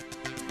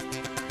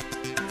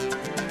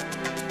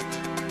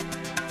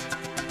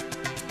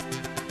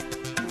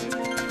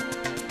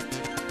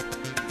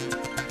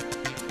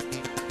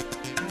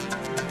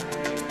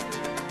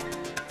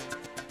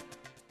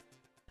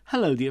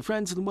 Hello dear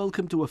friends, and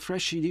welcome to a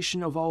fresh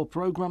edition of our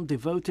program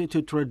devoted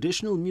to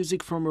traditional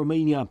music from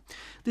Romania.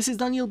 This is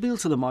Daniel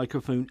Bilz at the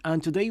microphone,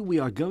 and today we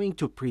are going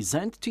to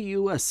present to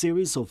you a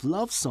series of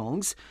love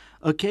songs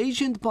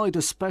occasioned by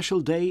the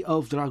special day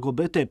of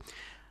Dragobete,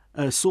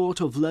 a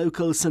sort of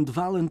local St.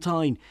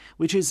 Valentine,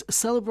 which is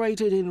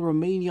celebrated in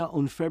Romania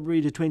on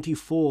February the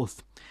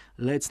 24th.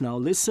 Let's now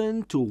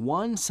listen to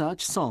one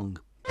such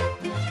song.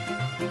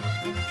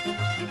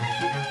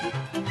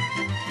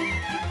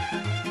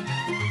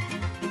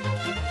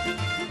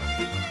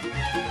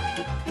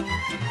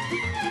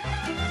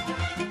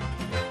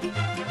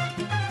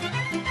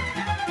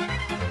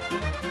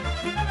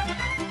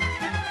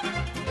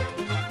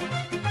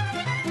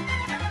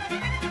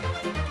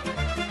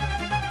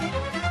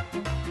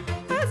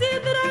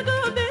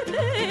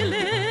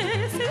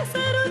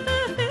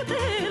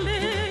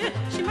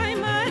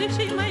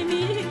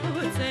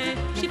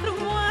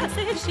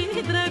 Și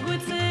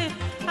drăguțe,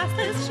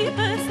 astăzi și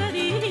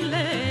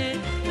păsările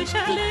își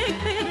aleg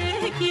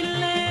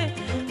perechile.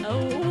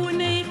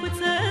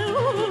 Uneicuță,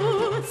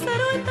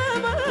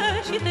 sărută-mă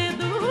și te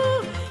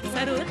duc,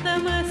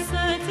 sărută-mă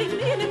să țin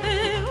minte,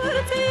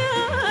 orice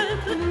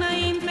altul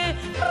înainte.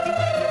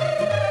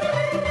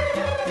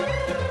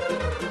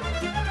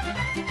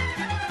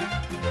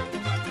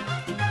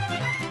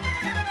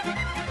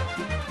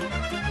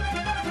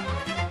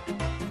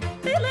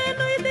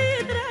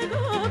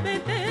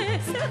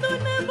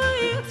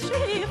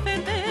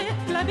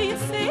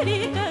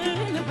 Biserică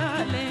în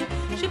vale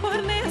și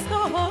pornesc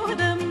o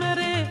hodă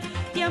mare.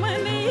 Ia-mă,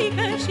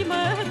 neică, și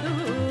mă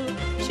duc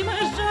și mă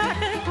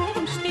joacă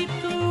cum știi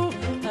tu.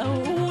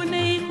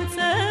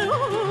 Neicuță,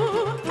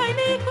 hai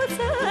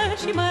neicuță,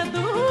 și mă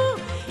duc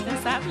în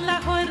sat la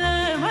horă,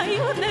 mă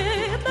iute,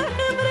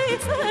 dacă vrei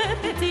să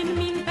te țin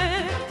minte.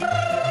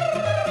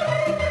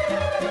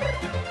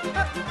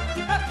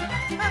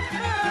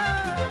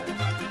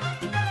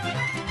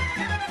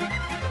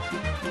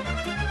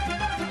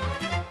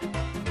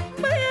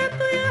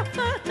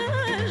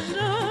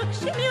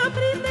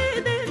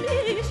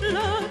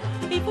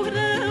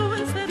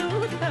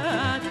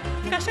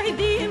 Așa-i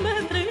din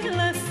bătrân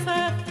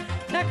lăsat.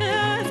 Dacă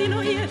azi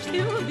nu ești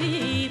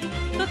iubit,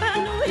 tot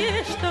anul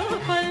ești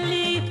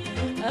ocolit.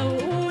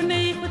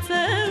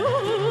 Neicuță,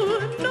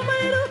 nu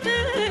mai rupe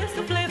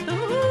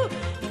sufletul,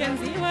 că-n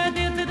ziua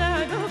de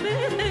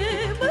Dragobete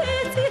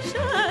băieții și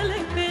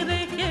aleg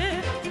pereche.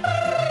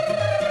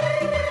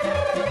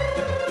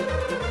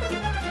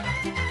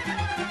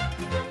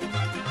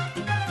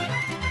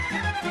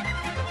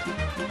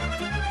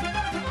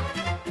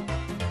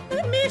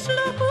 În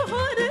mijlocul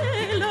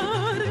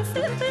horelor se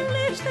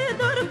întâlnește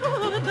dor cu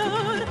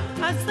dor,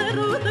 azi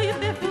sărută-i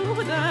pe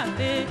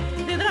fudate,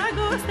 de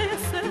dragoste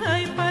să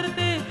ai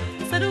parte.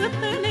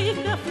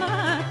 Sărută-neică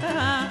fata,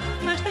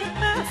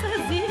 aștepta să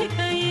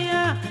zică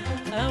ea.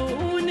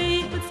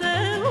 Neicuță,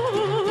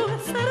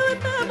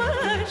 sărută-mă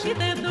și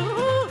te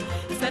duc,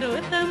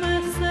 sărută-mă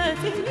să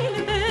țin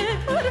minte,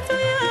 orice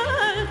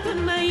altul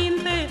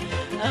înainte.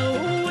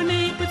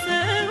 Neicuță,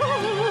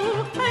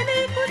 hai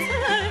neicuță,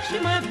 și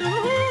mă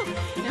duc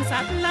în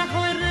sat la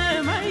horă,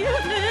 mă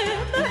iute,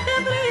 dacă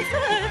vrei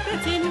să te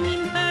țin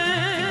minte.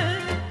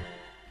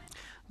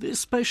 This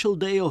special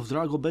day of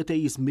Dragobete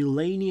is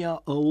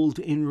millennia old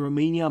in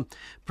Romania,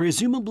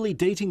 presumably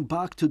dating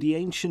back to the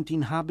ancient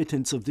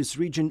inhabitants of this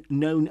region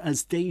known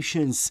as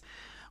Dacians,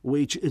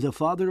 which the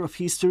father of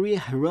history,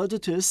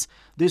 Herodotus,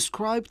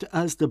 described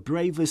as the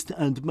bravest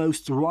and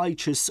most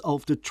righteous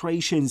of the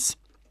Thracians.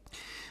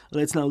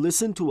 Let's now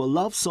listen to a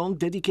love song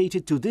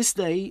dedicated to this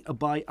day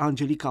by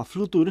Angelica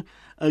Flutur,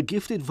 a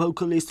gifted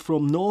vocalist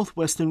from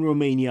northwestern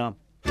Romania.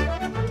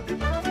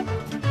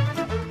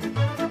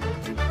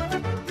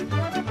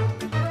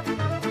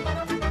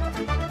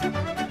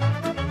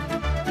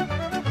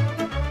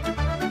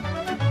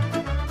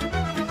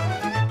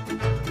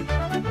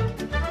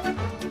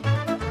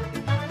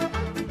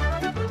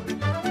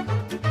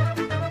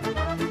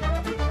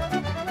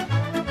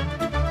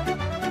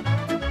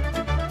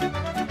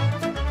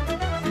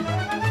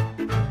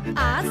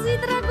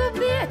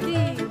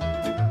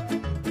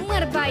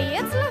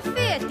 Băieți la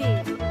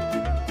fete,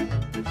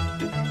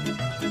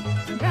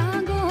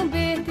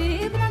 Dragobete,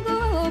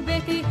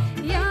 Dragobete,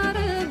 iar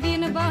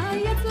vin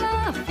băieți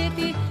la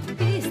fete,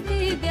 peste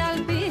deal,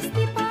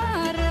 peste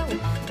parău,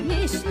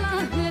 nici la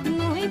hâd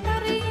nu-i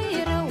tare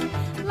rău,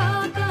 la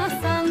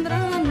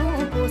Casandra nu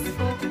pus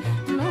foc,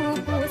 nu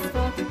pus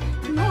foc,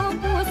 nu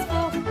pus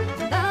foc,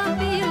 dar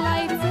pe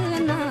laiță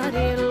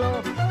n-are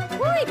loc.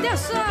 Uite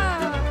așa!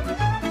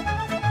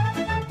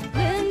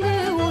 Lângă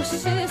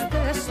ușă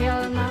stă și-l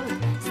înalt,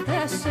 stă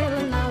și-l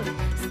înalt,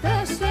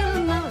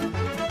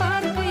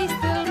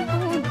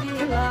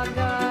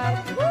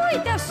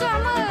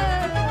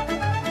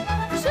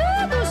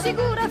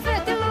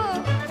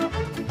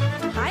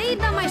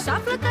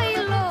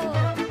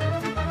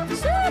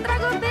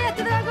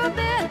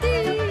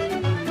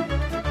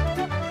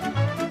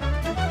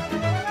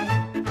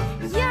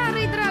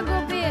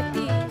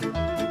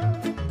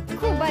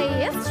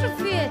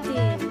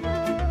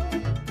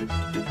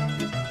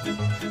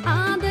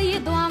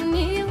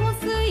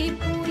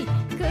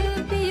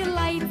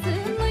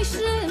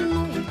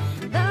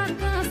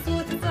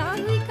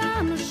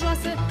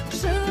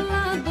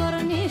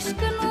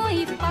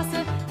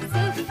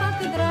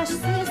 aș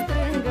se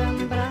strângă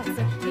în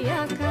brață,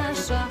 ia ca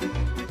așa,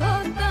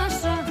 tot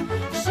așa,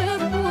 și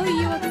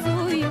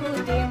puiuțul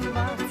iute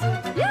învață,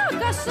 ia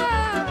ca așa.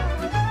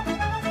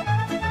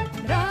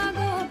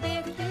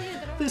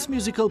 This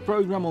musical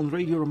program on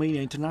Radio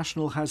Romania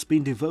International has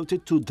been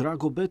devoted to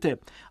Dragobete,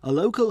 a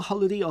local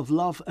holiday of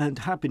love and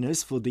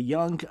happiness for the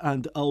young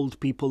and old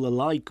people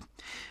alike.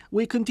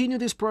 We continue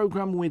this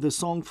program with a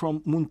song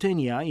from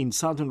Muntenia in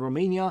southern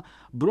Romania,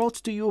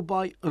 brought to you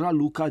by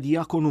Raluca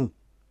Diaconu.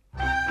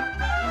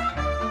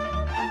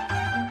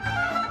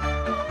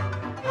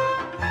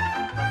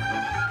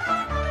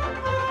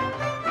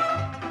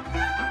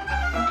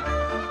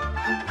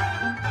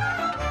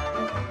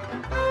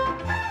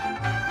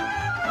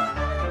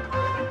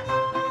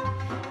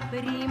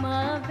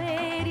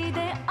 Primăverii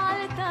de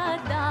altă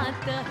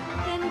dată,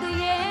 când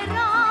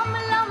eram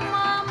la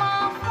mama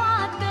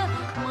fată,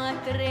 mă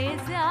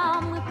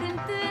trezeam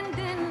cântând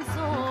în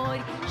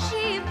zori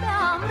și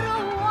beam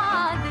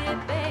roade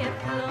pe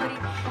flori.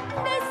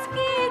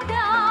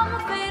 Deschideam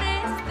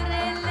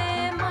ferestrele,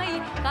 măi,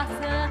 ca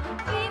să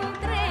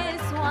intre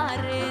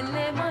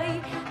soarele, măi,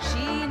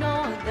 și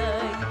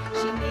n-odăi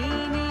și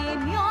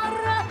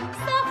inimioară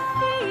să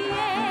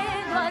fie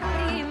doar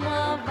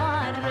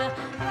primăvară.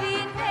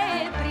 Vine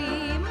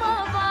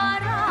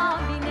primăvara,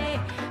 vine,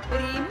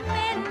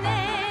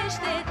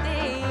 primenește-te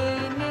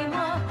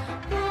inimă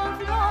cu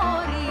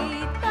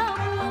florită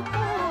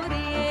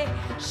bucurie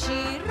și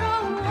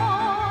rău o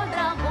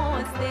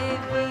dragoste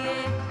vie.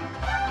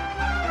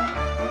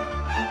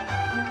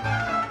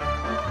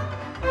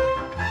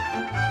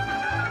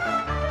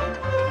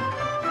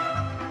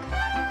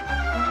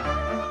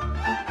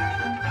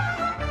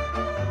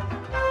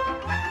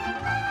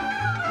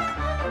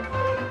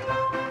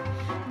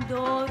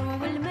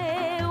 Dorul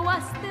meu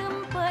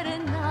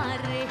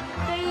astâmpărnare,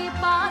 că-i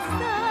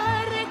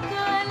pasăre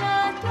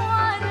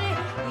călătoare,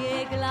 e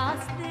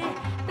glas de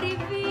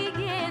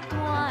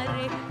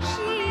privighetoare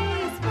și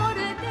zbor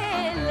de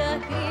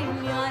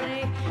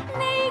lăcrimioare.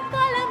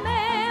 Neical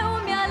meu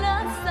mi-a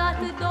lăsat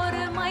dor,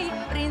 mai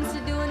prins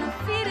de-un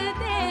fir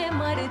de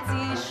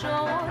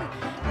mărțișor.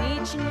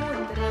 Nici nu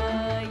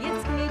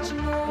trăiesc, nici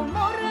nu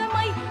mor,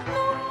 măi,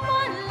 nu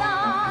mă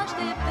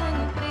l-aștept în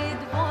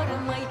pridvor,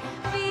 măi.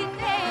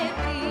 Vine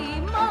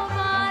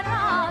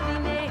primăvara,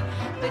 vine,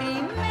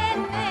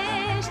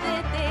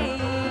 primenește-te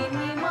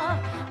inimă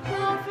cu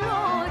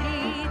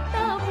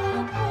florită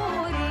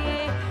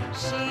bucurie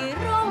și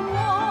rău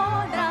o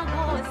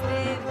dragoste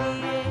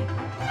vie.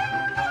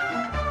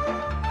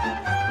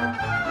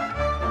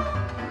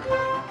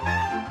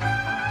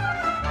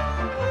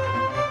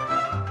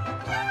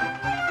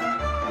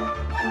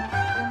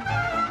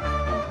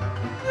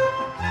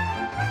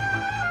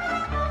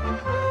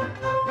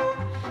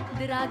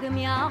 Drag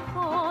mi-a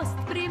fost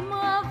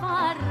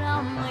primăvara,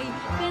 măi,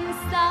 când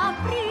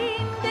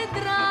s-aprinde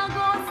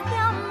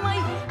dragostea,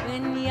 măi,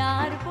 în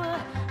iarbă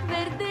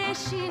verde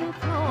și-n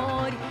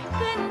flori,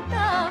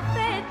 cântă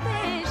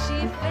fete și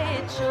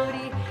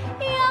feciori.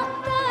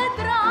 Iată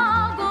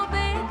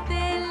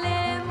dragobetele,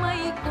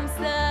 măi, cum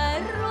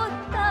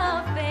sărută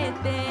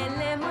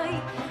fetele, măi,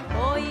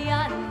 o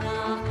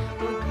iarna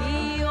cu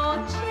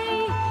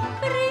ghiocei,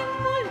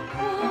 primul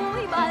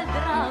cuib al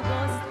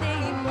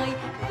dragostei, măi.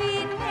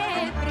 Vine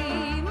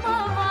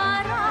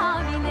primăvara,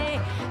 vine,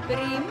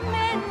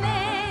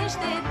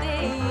 primenește-te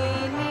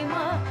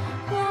inimă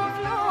cu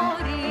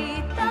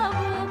florită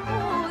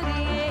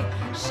bucurie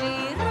și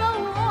rău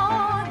o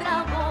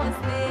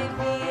dragoste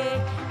vie.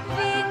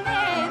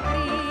 Vine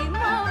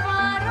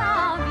primăvara,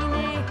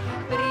 vine,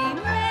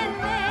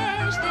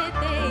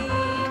 primenește-te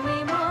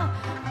inimă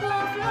cu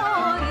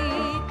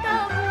florită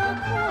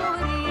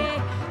bucurie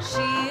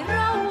și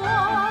rău o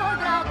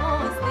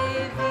dragoste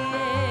vie.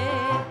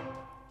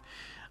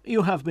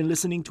 You have been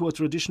listening to a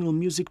traditional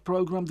music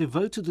program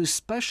devoted to this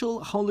special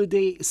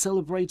holiday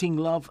celebrating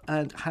love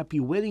and happy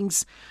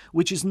weddings,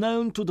 which is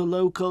known to the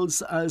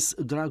locals as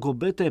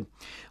Dragobete.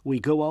 We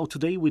go out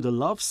today with a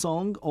love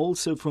song,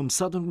 also from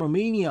southern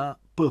Romania.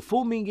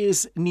 Performing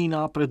is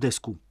Nina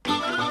Predescu.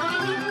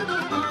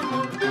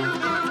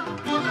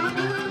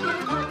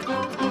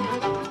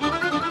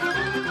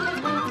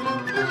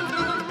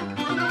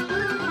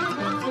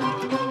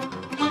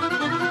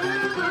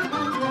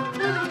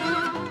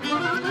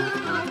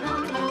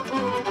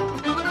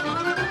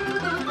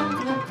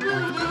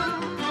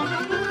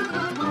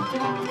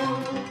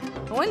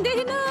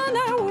 Unde-i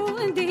nana,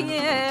 unde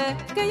e,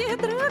 că e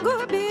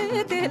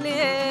dragobetele,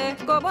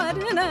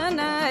 coboară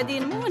nana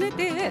din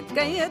munte, că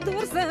e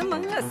dor să mă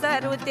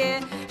sărute.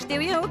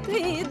 Știu eu că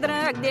e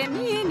drag de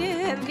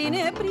mine,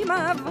 vine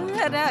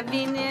primăvara,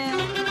 vine.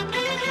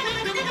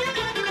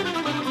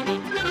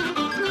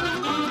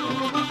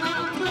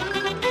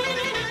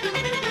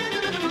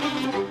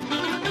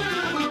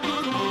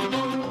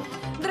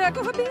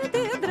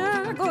 Dragobete,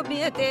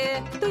 dragobete,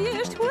 tu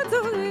ești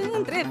hoțul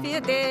între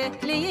fete,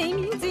 le iei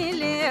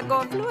mințile cu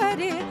o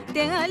floare,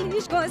 te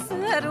alici cu o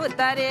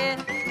sărutare.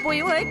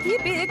 Pui ochii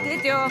pe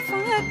câte o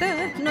fată,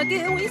 nu te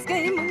uiți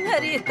că-i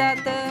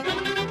măritată.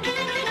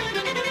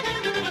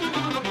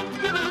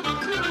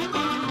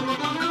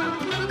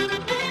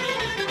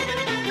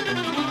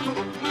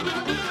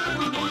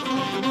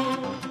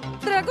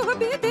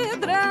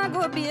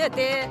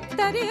 bete,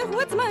 tare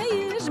hoț mai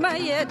ești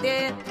mai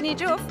iete,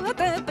 nici o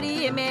fată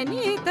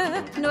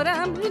primenită nu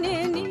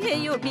rămâne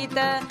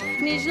neiubită,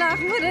 nici la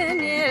hură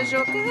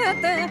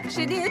nejocată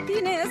și de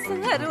tine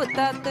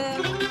sărutată.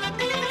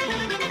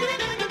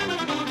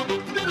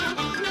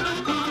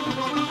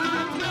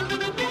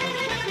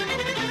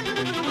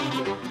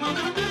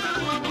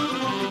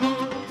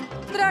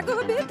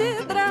 Dragobete,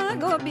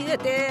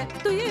 dragobete,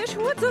 tu ești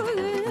hoțul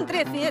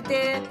între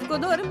fete, cu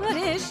dor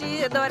mare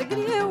și dor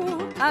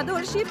greu,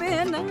 ador și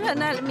pe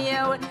nănal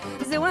meu.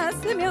 Ziua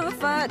să mi-o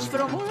faci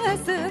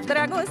frumoasă,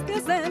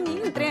 dragoste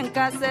să-mi intre în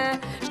casă.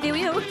 Știu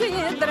eu că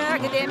e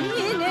drag de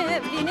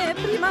mine, vine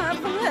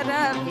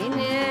primăvara,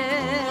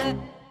 vine.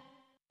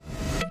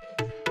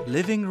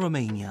 Living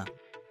Romania.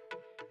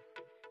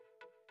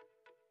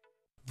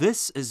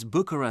 This is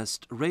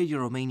Bucharest Radio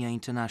Romania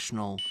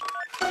International.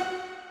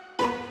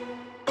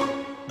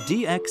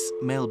 DX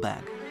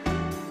Mailbag.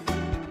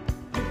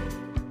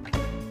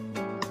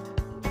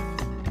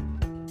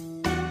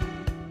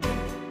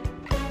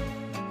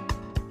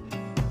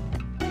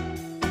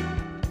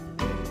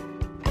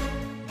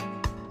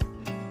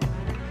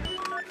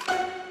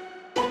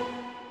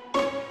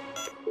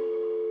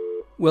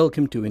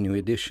 Welcome to a new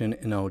edition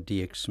in our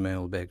DX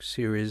Mailbag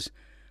series.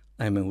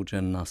 I'm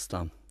Eugen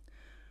Nasta.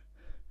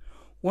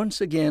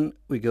 Once again,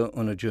 we go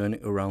on a journey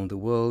around the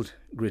world,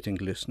 greeting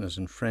listeners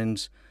and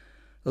friends,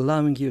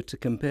 allowing you to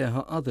compare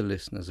how other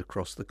listeners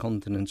across the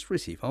continents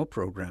receive our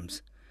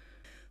programs.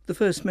 The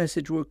first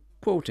message we're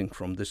quoting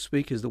from this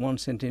week is the one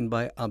sent in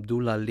by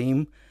Abdullah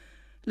Lim,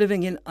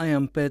 living in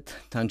Ayampet,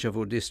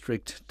 Tanjavur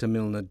district,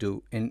 Tamil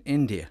Nadu in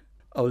India.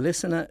 Our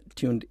listener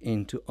tuned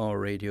into our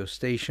radio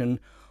station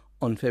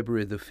on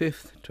February the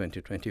 5th,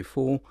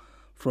 2024,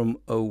 from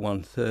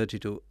 0130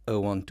 to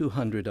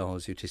 01200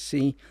 hours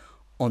UTC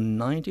on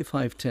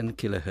 9510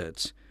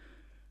 kHz.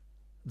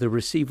 The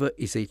receiver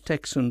is a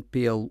Texan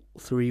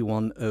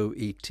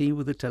PL310ET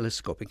with a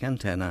telescopic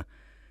antenna.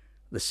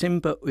 The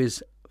SIMPA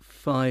is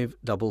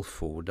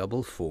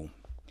 54444.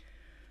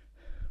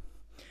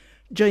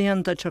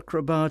 Jayanta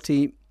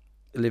Chakrabarti,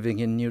 living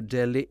in New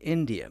Delhi,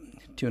 India,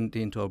 tuned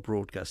into our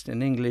broadcast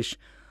in English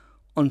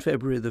on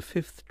February the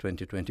 5th,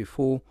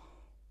 2024,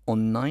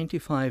 on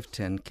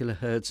 9510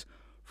 kHz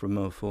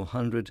from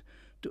 0400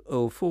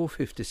 to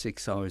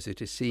 0456 hours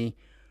UTC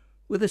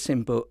with a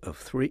SIMPO of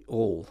 3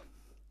 all.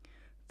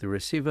 The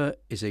receiver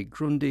is a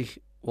Grundig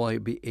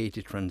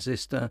YB80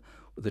 transistor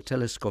with a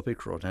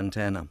telescopic rod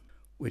antenna.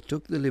 We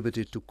took the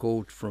liberty to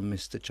quote from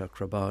Mr.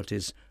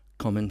 Chakrabarti's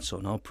comments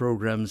on our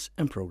programs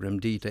and program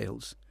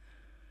details.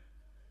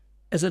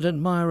 As an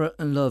admirer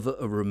and lover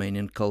of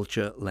Romanian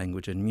culture,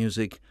 language and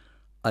music,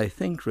 I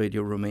think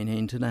Radio Romania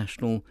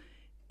International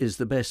is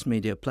the best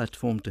media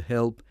platform to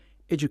help,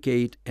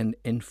 educate and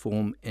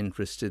inform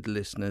interested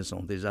listeners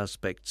on these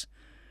aspects.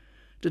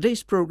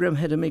 Today's program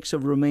had a mix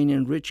of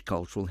Romanian rich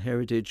cultural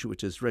heritage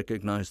which is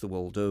recognized the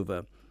world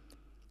over.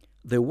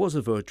 There was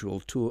a virtual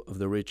tour of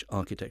the rich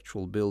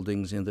architectural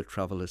buildings in the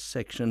Travelers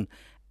section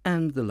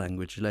and the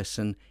language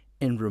lesson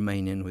in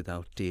Romanian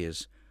without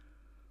tears,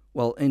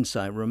 while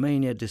Inside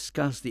Romania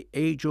discussed the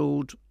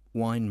age-old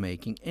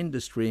winemaking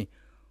industry,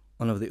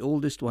 one of the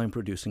oldest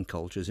wine-producing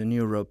cultures in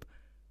Europe,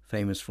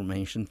 famous from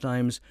ancient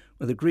times,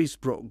 where the Greeks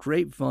brought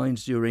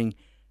grapevines during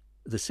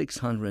the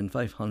 600 and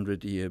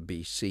 500 year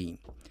BC.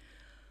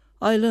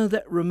 I learned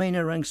that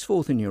Romania ranks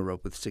fourth in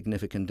Europe with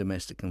significant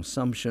domestic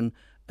consumption,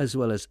 as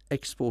well as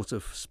exports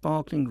of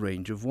sparkling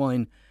range of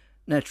wine,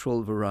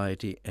 natural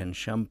variety and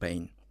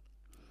champagne.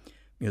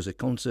 Music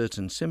concerts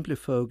and simply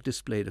folk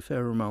displayed a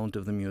fair amount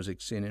of the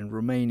music scene in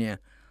Romania.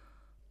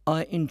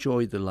 I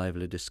enjoyed the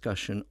lively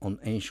discussion on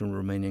ancient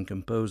Romanian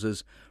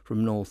composers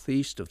from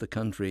northeast of the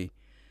country.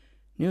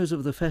 News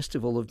of the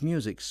Festival of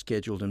Music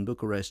scheduled in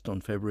Bucharest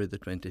on February the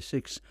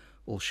 26th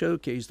will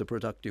showcase the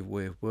productive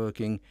way of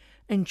working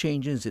and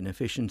changes in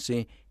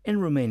efficiency in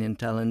Romanian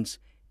talents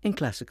in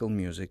classical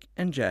music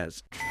and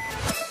jazz.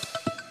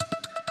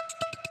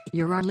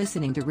 You are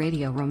listening to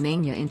Radio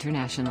Romania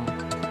International.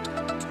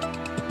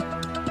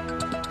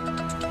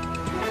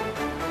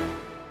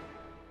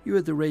 You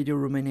are the Radio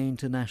Romania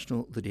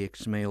International. The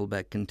DX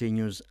Mailbag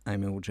continues.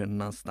 I'm Eugen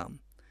Nasta.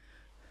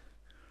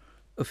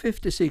 A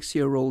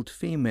 56-year-old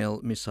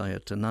female, Messiah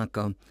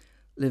Tanaka,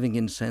 living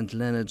in St.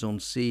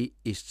 Leonards-on-Sea,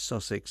 East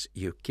Sussex,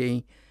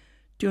 UK,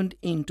 tuned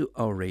into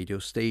our radio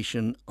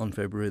station on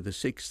February the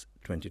 6th,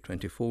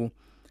 2024,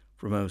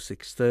 from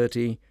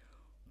 0630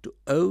 to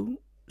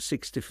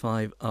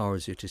 065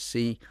 hours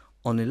UTC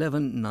on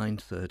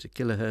 11930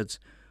 kHz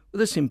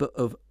with a SIMPA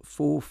of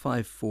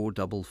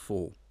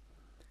 45444.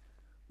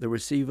 The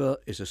receiver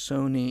is a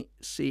Sony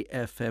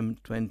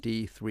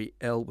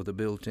CFM23L with a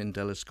built-in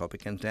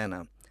telescopic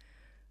antenna.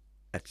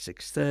 At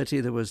 6:30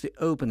 there was the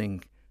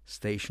opening,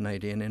 station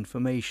ID and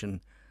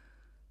information.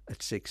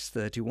 At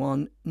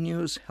 6:31,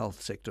 news,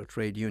 health sector,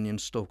 trade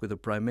unions talk with the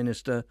Prime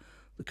Minister,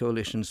 the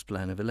coalition's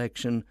plan of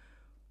election,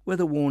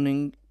 weather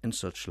warning and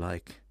such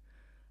like.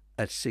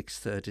 At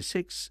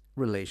 6:36,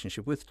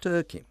 relationship with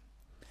Turkey.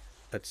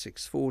 At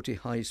 6:40,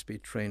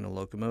 high-speed train and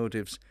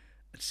locomotives.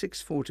 at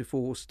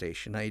 6:44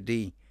 station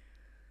ID.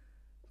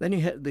 Then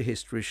you had the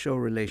history show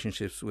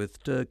relationships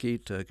with Turkey,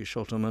 Turkish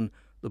Ottoman,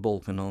 the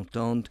Balkan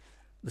Entente,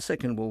 the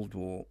Second World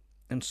War,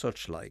 and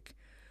such like.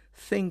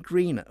 Think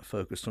Greener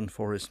focused on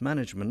forest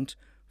management,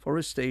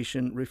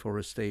 forestation,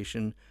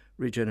 reforestation,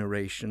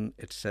 regeneration,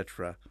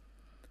 etc.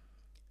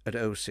 At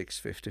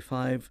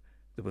 06:55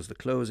 there was the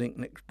closing,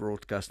 next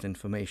broadcast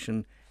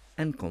information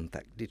and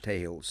contact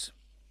details.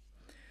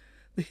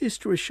 The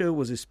history show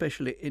was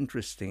especially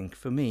interesting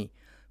for me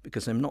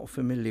because I'm not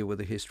familiar with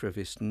the history of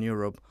Eastern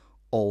Europe,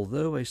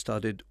 although I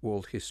studied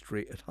world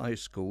history at high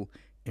school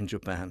in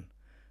Japan.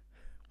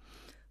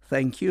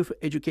 Thank you for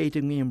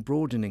educating me and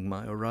broadening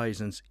my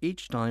horizons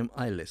each time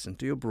I listen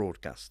to your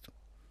broadcast.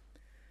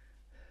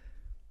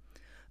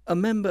 A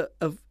member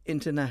of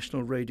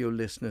International Radio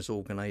Listeners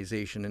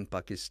Organization in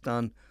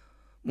Pakistan,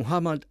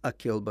 Muhammad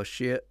Akil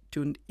Bashir,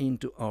 tuned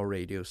into our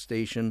radio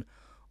station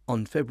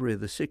on February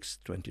the 6th,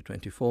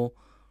 2024,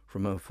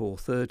 from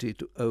 0430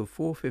 to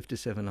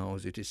 0457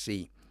 hours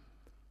UTC,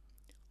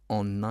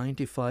 on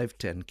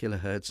 9510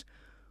 kHz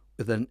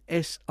with an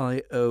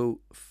SIO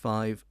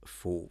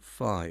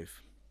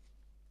 545.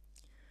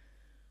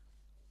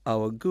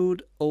 Our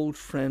good old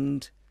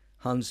friend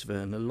Hans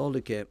Werner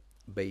Lollike,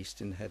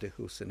 based in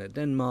Hedehusene,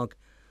 Denmark,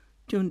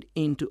 tuned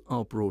into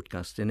our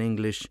broadcast in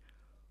English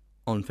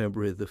on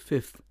February the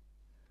 5th,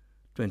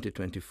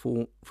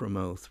 2024, from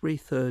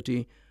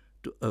 0330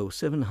 to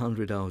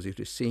 0700 hours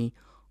UTC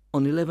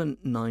on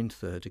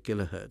 11930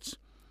 kHz.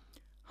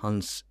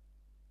 Hans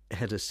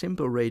had a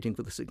simple rating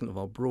for the signal of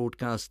our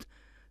broadcast,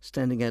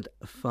 standing at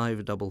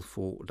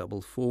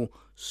 54444,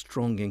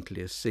 strong and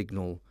clear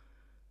signal.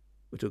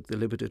 We took the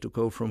liberty to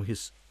go from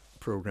his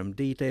program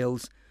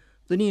details,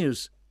 the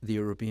news: the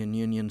European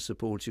Union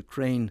supports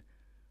Ukraine,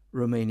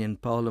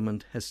 Romanian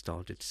Parliament has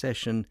started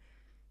session,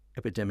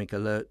 epidemic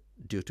alert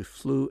due to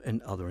flu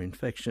and other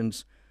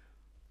infections,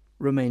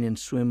 Romanian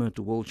swimmer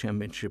to World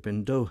Championship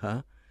in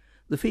Doha,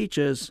 the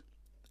features: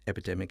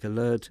 epidemic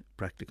alert,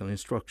 practical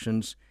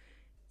instructions,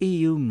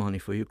 EU money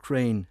for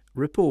Ukraine,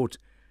 report,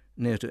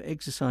 NATO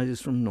exercises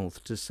from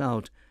north to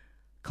south,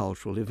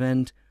 cultural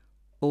event,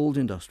 old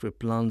industrial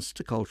plants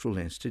to cultural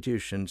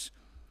institutions.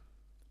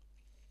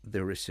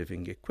 The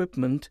receiving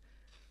equipment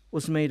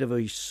was made of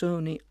a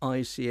Sony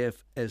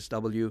ICF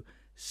SW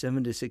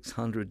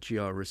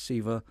 7600GR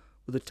receiver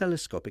with a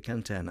telescopic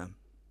antenna.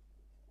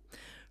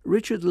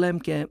 Richard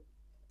Lemke,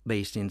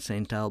 based in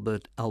St.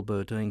 Albert,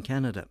 Alberta in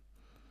Canada,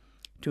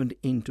 tuned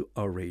into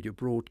our radio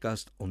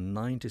broadcast on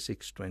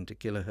 9620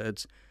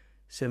 kHz,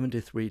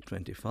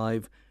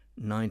 7325,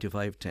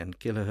 9510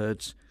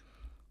 kHz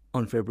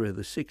on February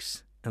the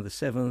 6th and the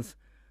 7th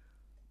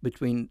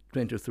between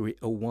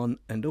 23:01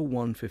 and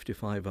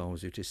 01:55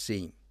 hours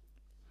UTC.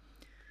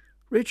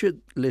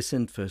 Richard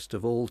listened first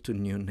of all to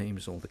New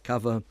Names on the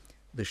Cover,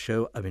 the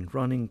show I've been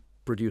running,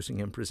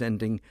 producing and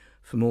presenting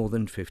for more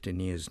than 15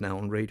 years now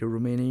on Radio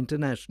Romania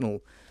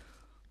International.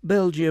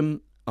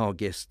 Belgium, our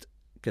guest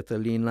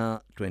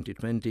Catalina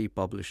 2020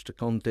 published a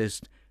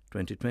contest.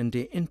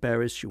 2020 in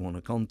Paris she won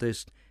a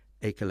contest,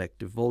 a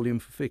collective volume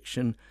for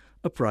fiction,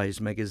 a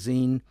prize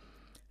magazine.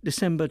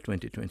 December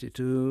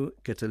 2022,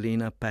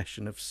 Catalina,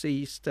 Passion of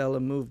Sea, Stellar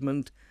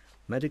Movement,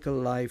 Medical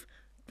Life,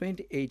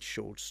 28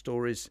 short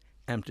stories,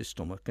 Empty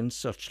Stomach and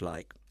such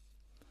like.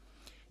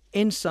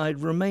 Inside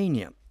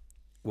Romania,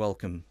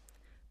 welcome,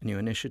 a new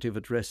initiative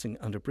addressing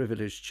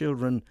underprivileged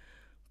children,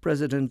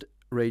 President,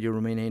 Radio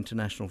Romania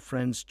International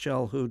Friends,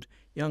 Childhood,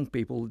 Young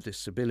People with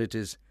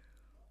Disabilities,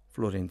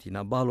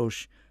 Florentina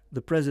Balos,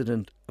 the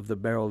President of the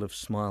Barrel of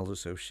Smiles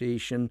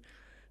Association,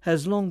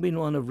 has long been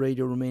one of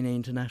Radio Romania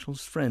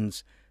International's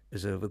friends,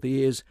 as over the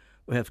years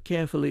we have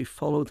carefully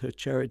followed her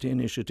charity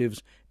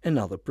initiatives and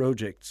other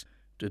projects.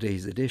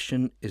 Today's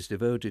edition is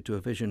devoted to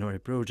a visionary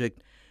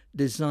project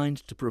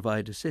designed to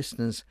provide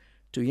assistance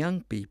to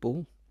young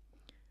people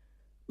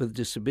with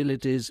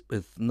disabilities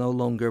with no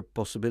longer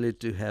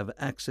possibility to have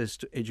access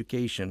to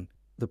education.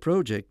 The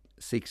project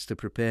seeks to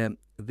prepare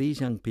these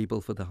young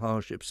people for the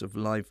hardships of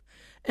life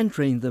and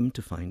train them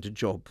to find a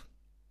job.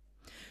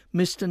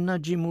 Mr.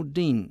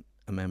 Najimuddin,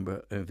 a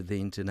member of the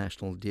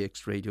International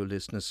DX Radio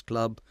Listeners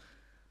Club,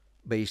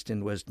 based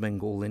in West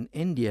Bengal in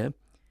India,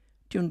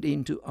 tuned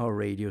into our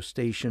radio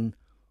station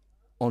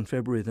on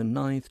February the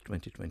 9th,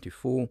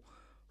 2024,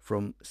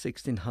 from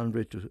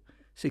 1600 to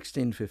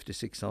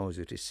 1656 hours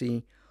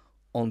UTC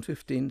on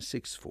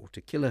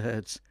 15640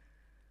 kHz.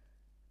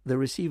 The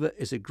receiver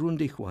is a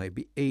Grundig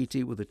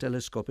YB80 with a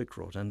telescopic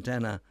rod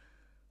antenna.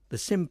 The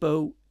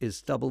SIMPO is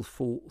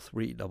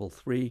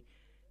 44333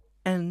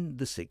 and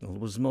the signal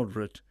was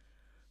moderate.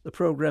 The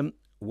program,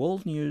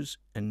 World News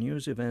and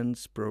News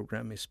Events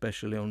program,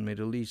 especially on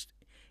Middle East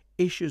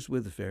issues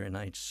with very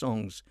nice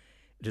songs.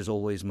 It is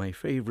always my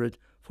favorite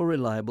for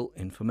reliable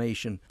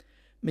information.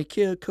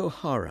 Mikio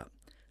Kohara,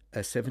 a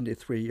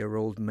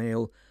 73-year-old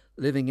male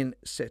living in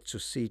Setsu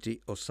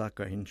City,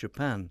 Osaka in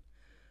Japan,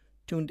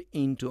 tuned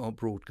into our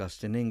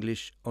broadcast in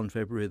English on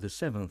February the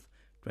 7th,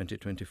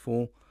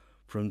 2024,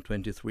 from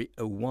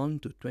 23:01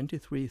 to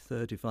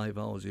 23:35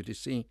 hours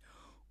UTC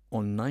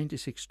on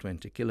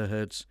 9620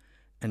 kHz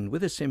and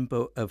with a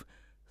SIMPO of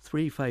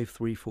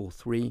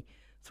 35343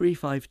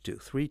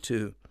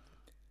 35232.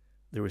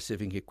 The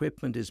receiving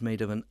equipment is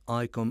made of an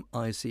ICOM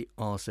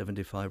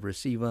IC-R75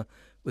 receiver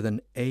with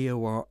an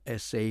AOR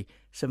SA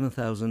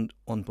 7000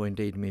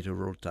 1.8 meter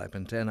rod type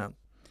antenna.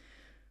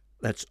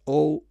 That's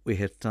all we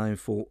had time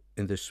for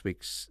in this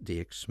week's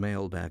DX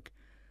mailbag.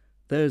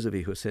 Those of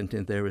you who sent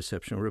in their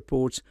reception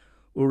reports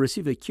will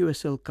receive a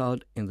QSL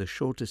card in the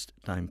shortest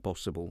time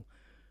possible.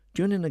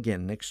 Tune in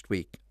again next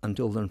week.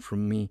 Until then,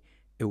 from me,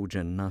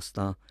 Eugen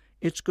Nasta,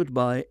 it's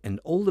goodbye and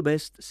all the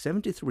best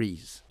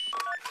 73s.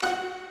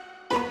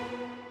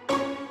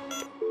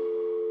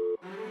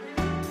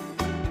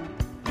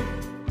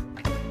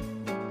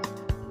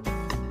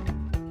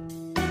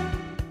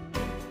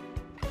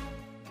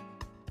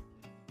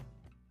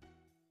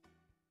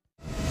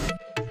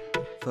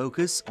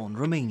 Focus on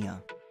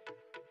Romania.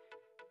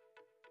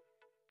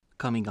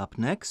 Coming up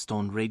next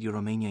on Radio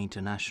Romania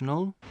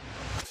International,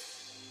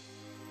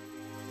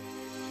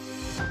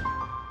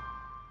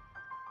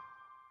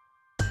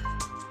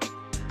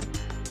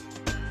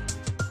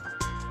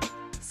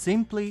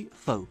 Simply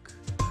Folk.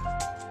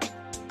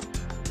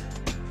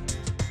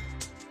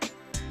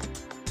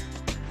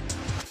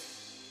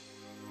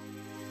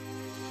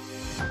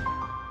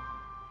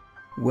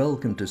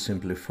 Welcome to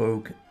Simply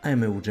Folk.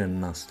 I'm Eugen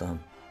Nasta.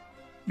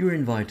 You're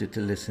invited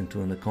to listen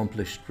to an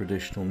accomplished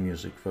traditional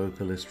music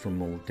vocalist from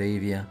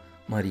Moldavia,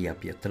 Maria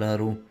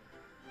Pietraru,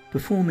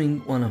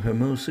 performing one of her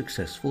most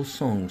successful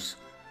songs.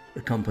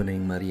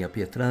 Accompanying Maria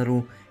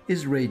Pietraru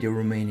is Radio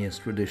Romania's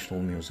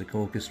traditional music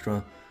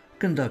orchestra,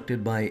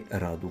 conducted by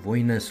Radu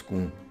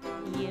Voinescu.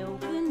 Eu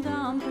când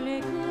am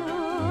plecat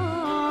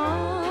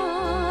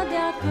de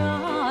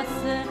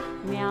acasă,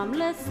 mi-am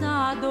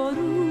lăsat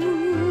dorul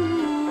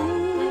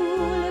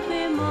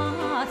pe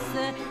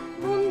masă,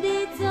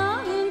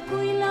 undița în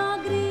cui la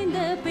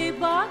grindă, pe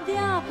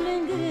badea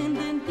plângând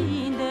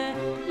întindă,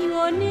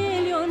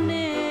 Ionel,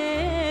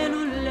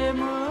 Ionelule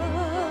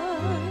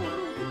măi.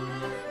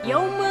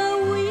 Eu mă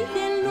uit,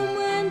 el nu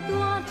mă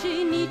întoarce,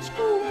 nici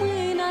cu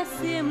mâna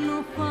semn nu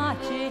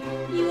face,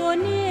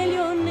 Ionel,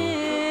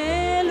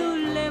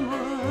 Ionelule măi.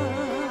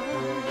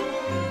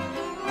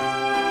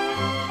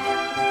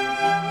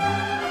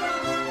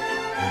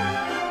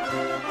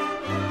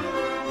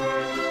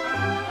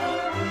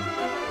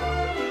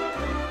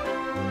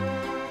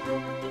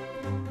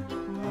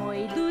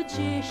 Moi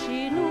duce și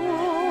noi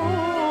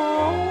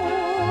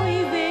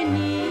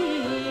veni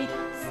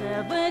să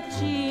văd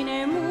cine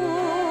m-o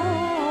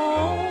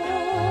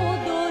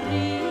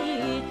dori,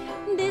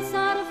 de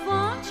s-ar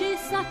face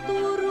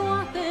satul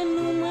roată,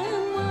 nu mă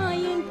mai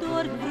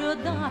întorc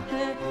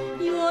vreodată,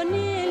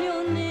 Ionel,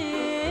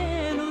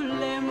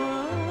 Ionelule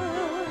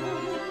măi.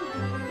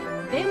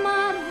 De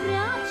m-ar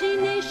vrea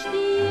cine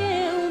știe,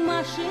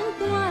 m-aș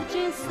întoarce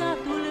în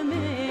satul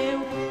meu,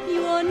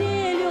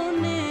 Ionel,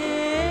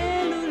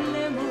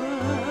 Ionelule măi.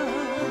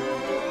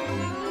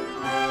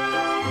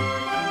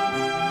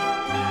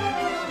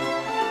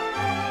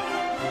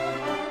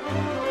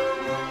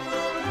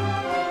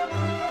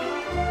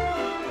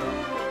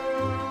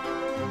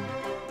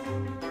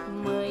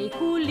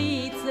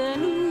 Măiculiță,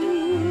 nu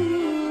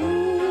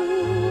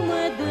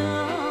mă da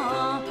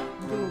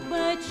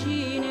după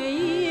cine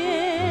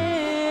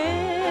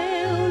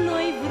eu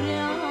nu-i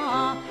vrea,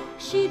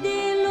 și de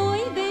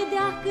l-oi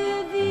vedea că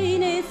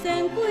vine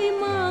să-mi cui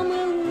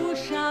mamă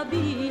ușa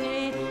bine,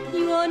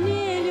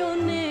 Ionel,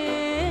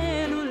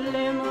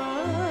 Ionelule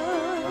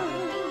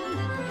măi.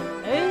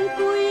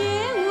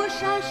 Încuie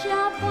ușa și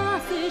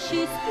apasă și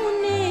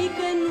spune-i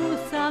că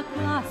nu-s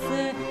acasă,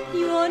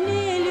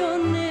 Ionel,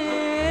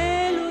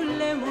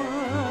 Ionelule măi.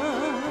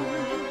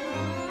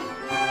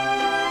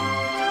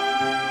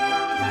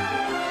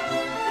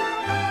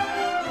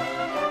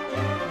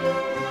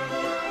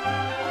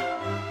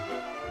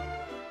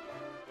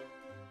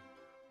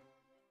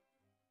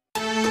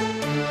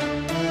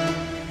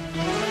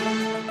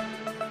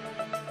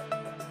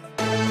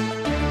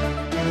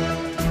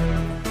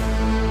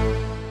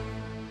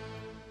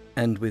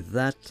 And with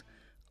that,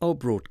 our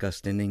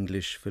broadcast in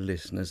English for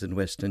listeners in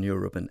Western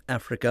Europe and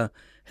Africa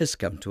has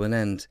come to an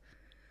end.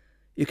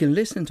 You can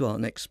listen to our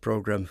next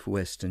program for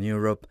Western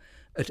Europe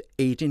at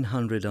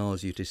 1800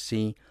 hours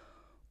UTC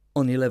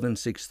on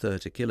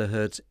 11630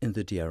 kHz in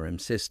the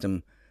DRM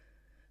system.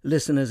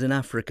 Listeners in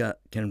Africa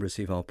can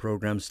receive our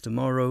programs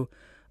tomorrow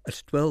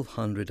at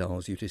 1200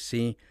 hours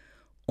UTC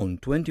on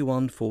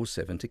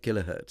 21470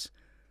 kHz.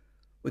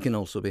 We can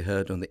also be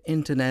heard on the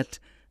internet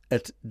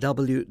at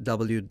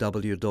www.rri.ro,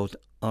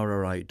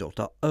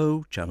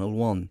 Channel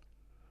 1.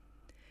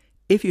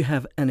 If you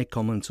have any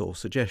comments or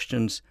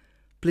suggestions,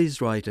 please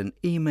write an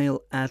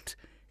email at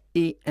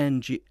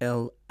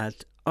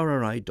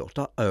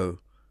engl@rri.ro.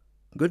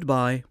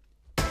 Goodbye.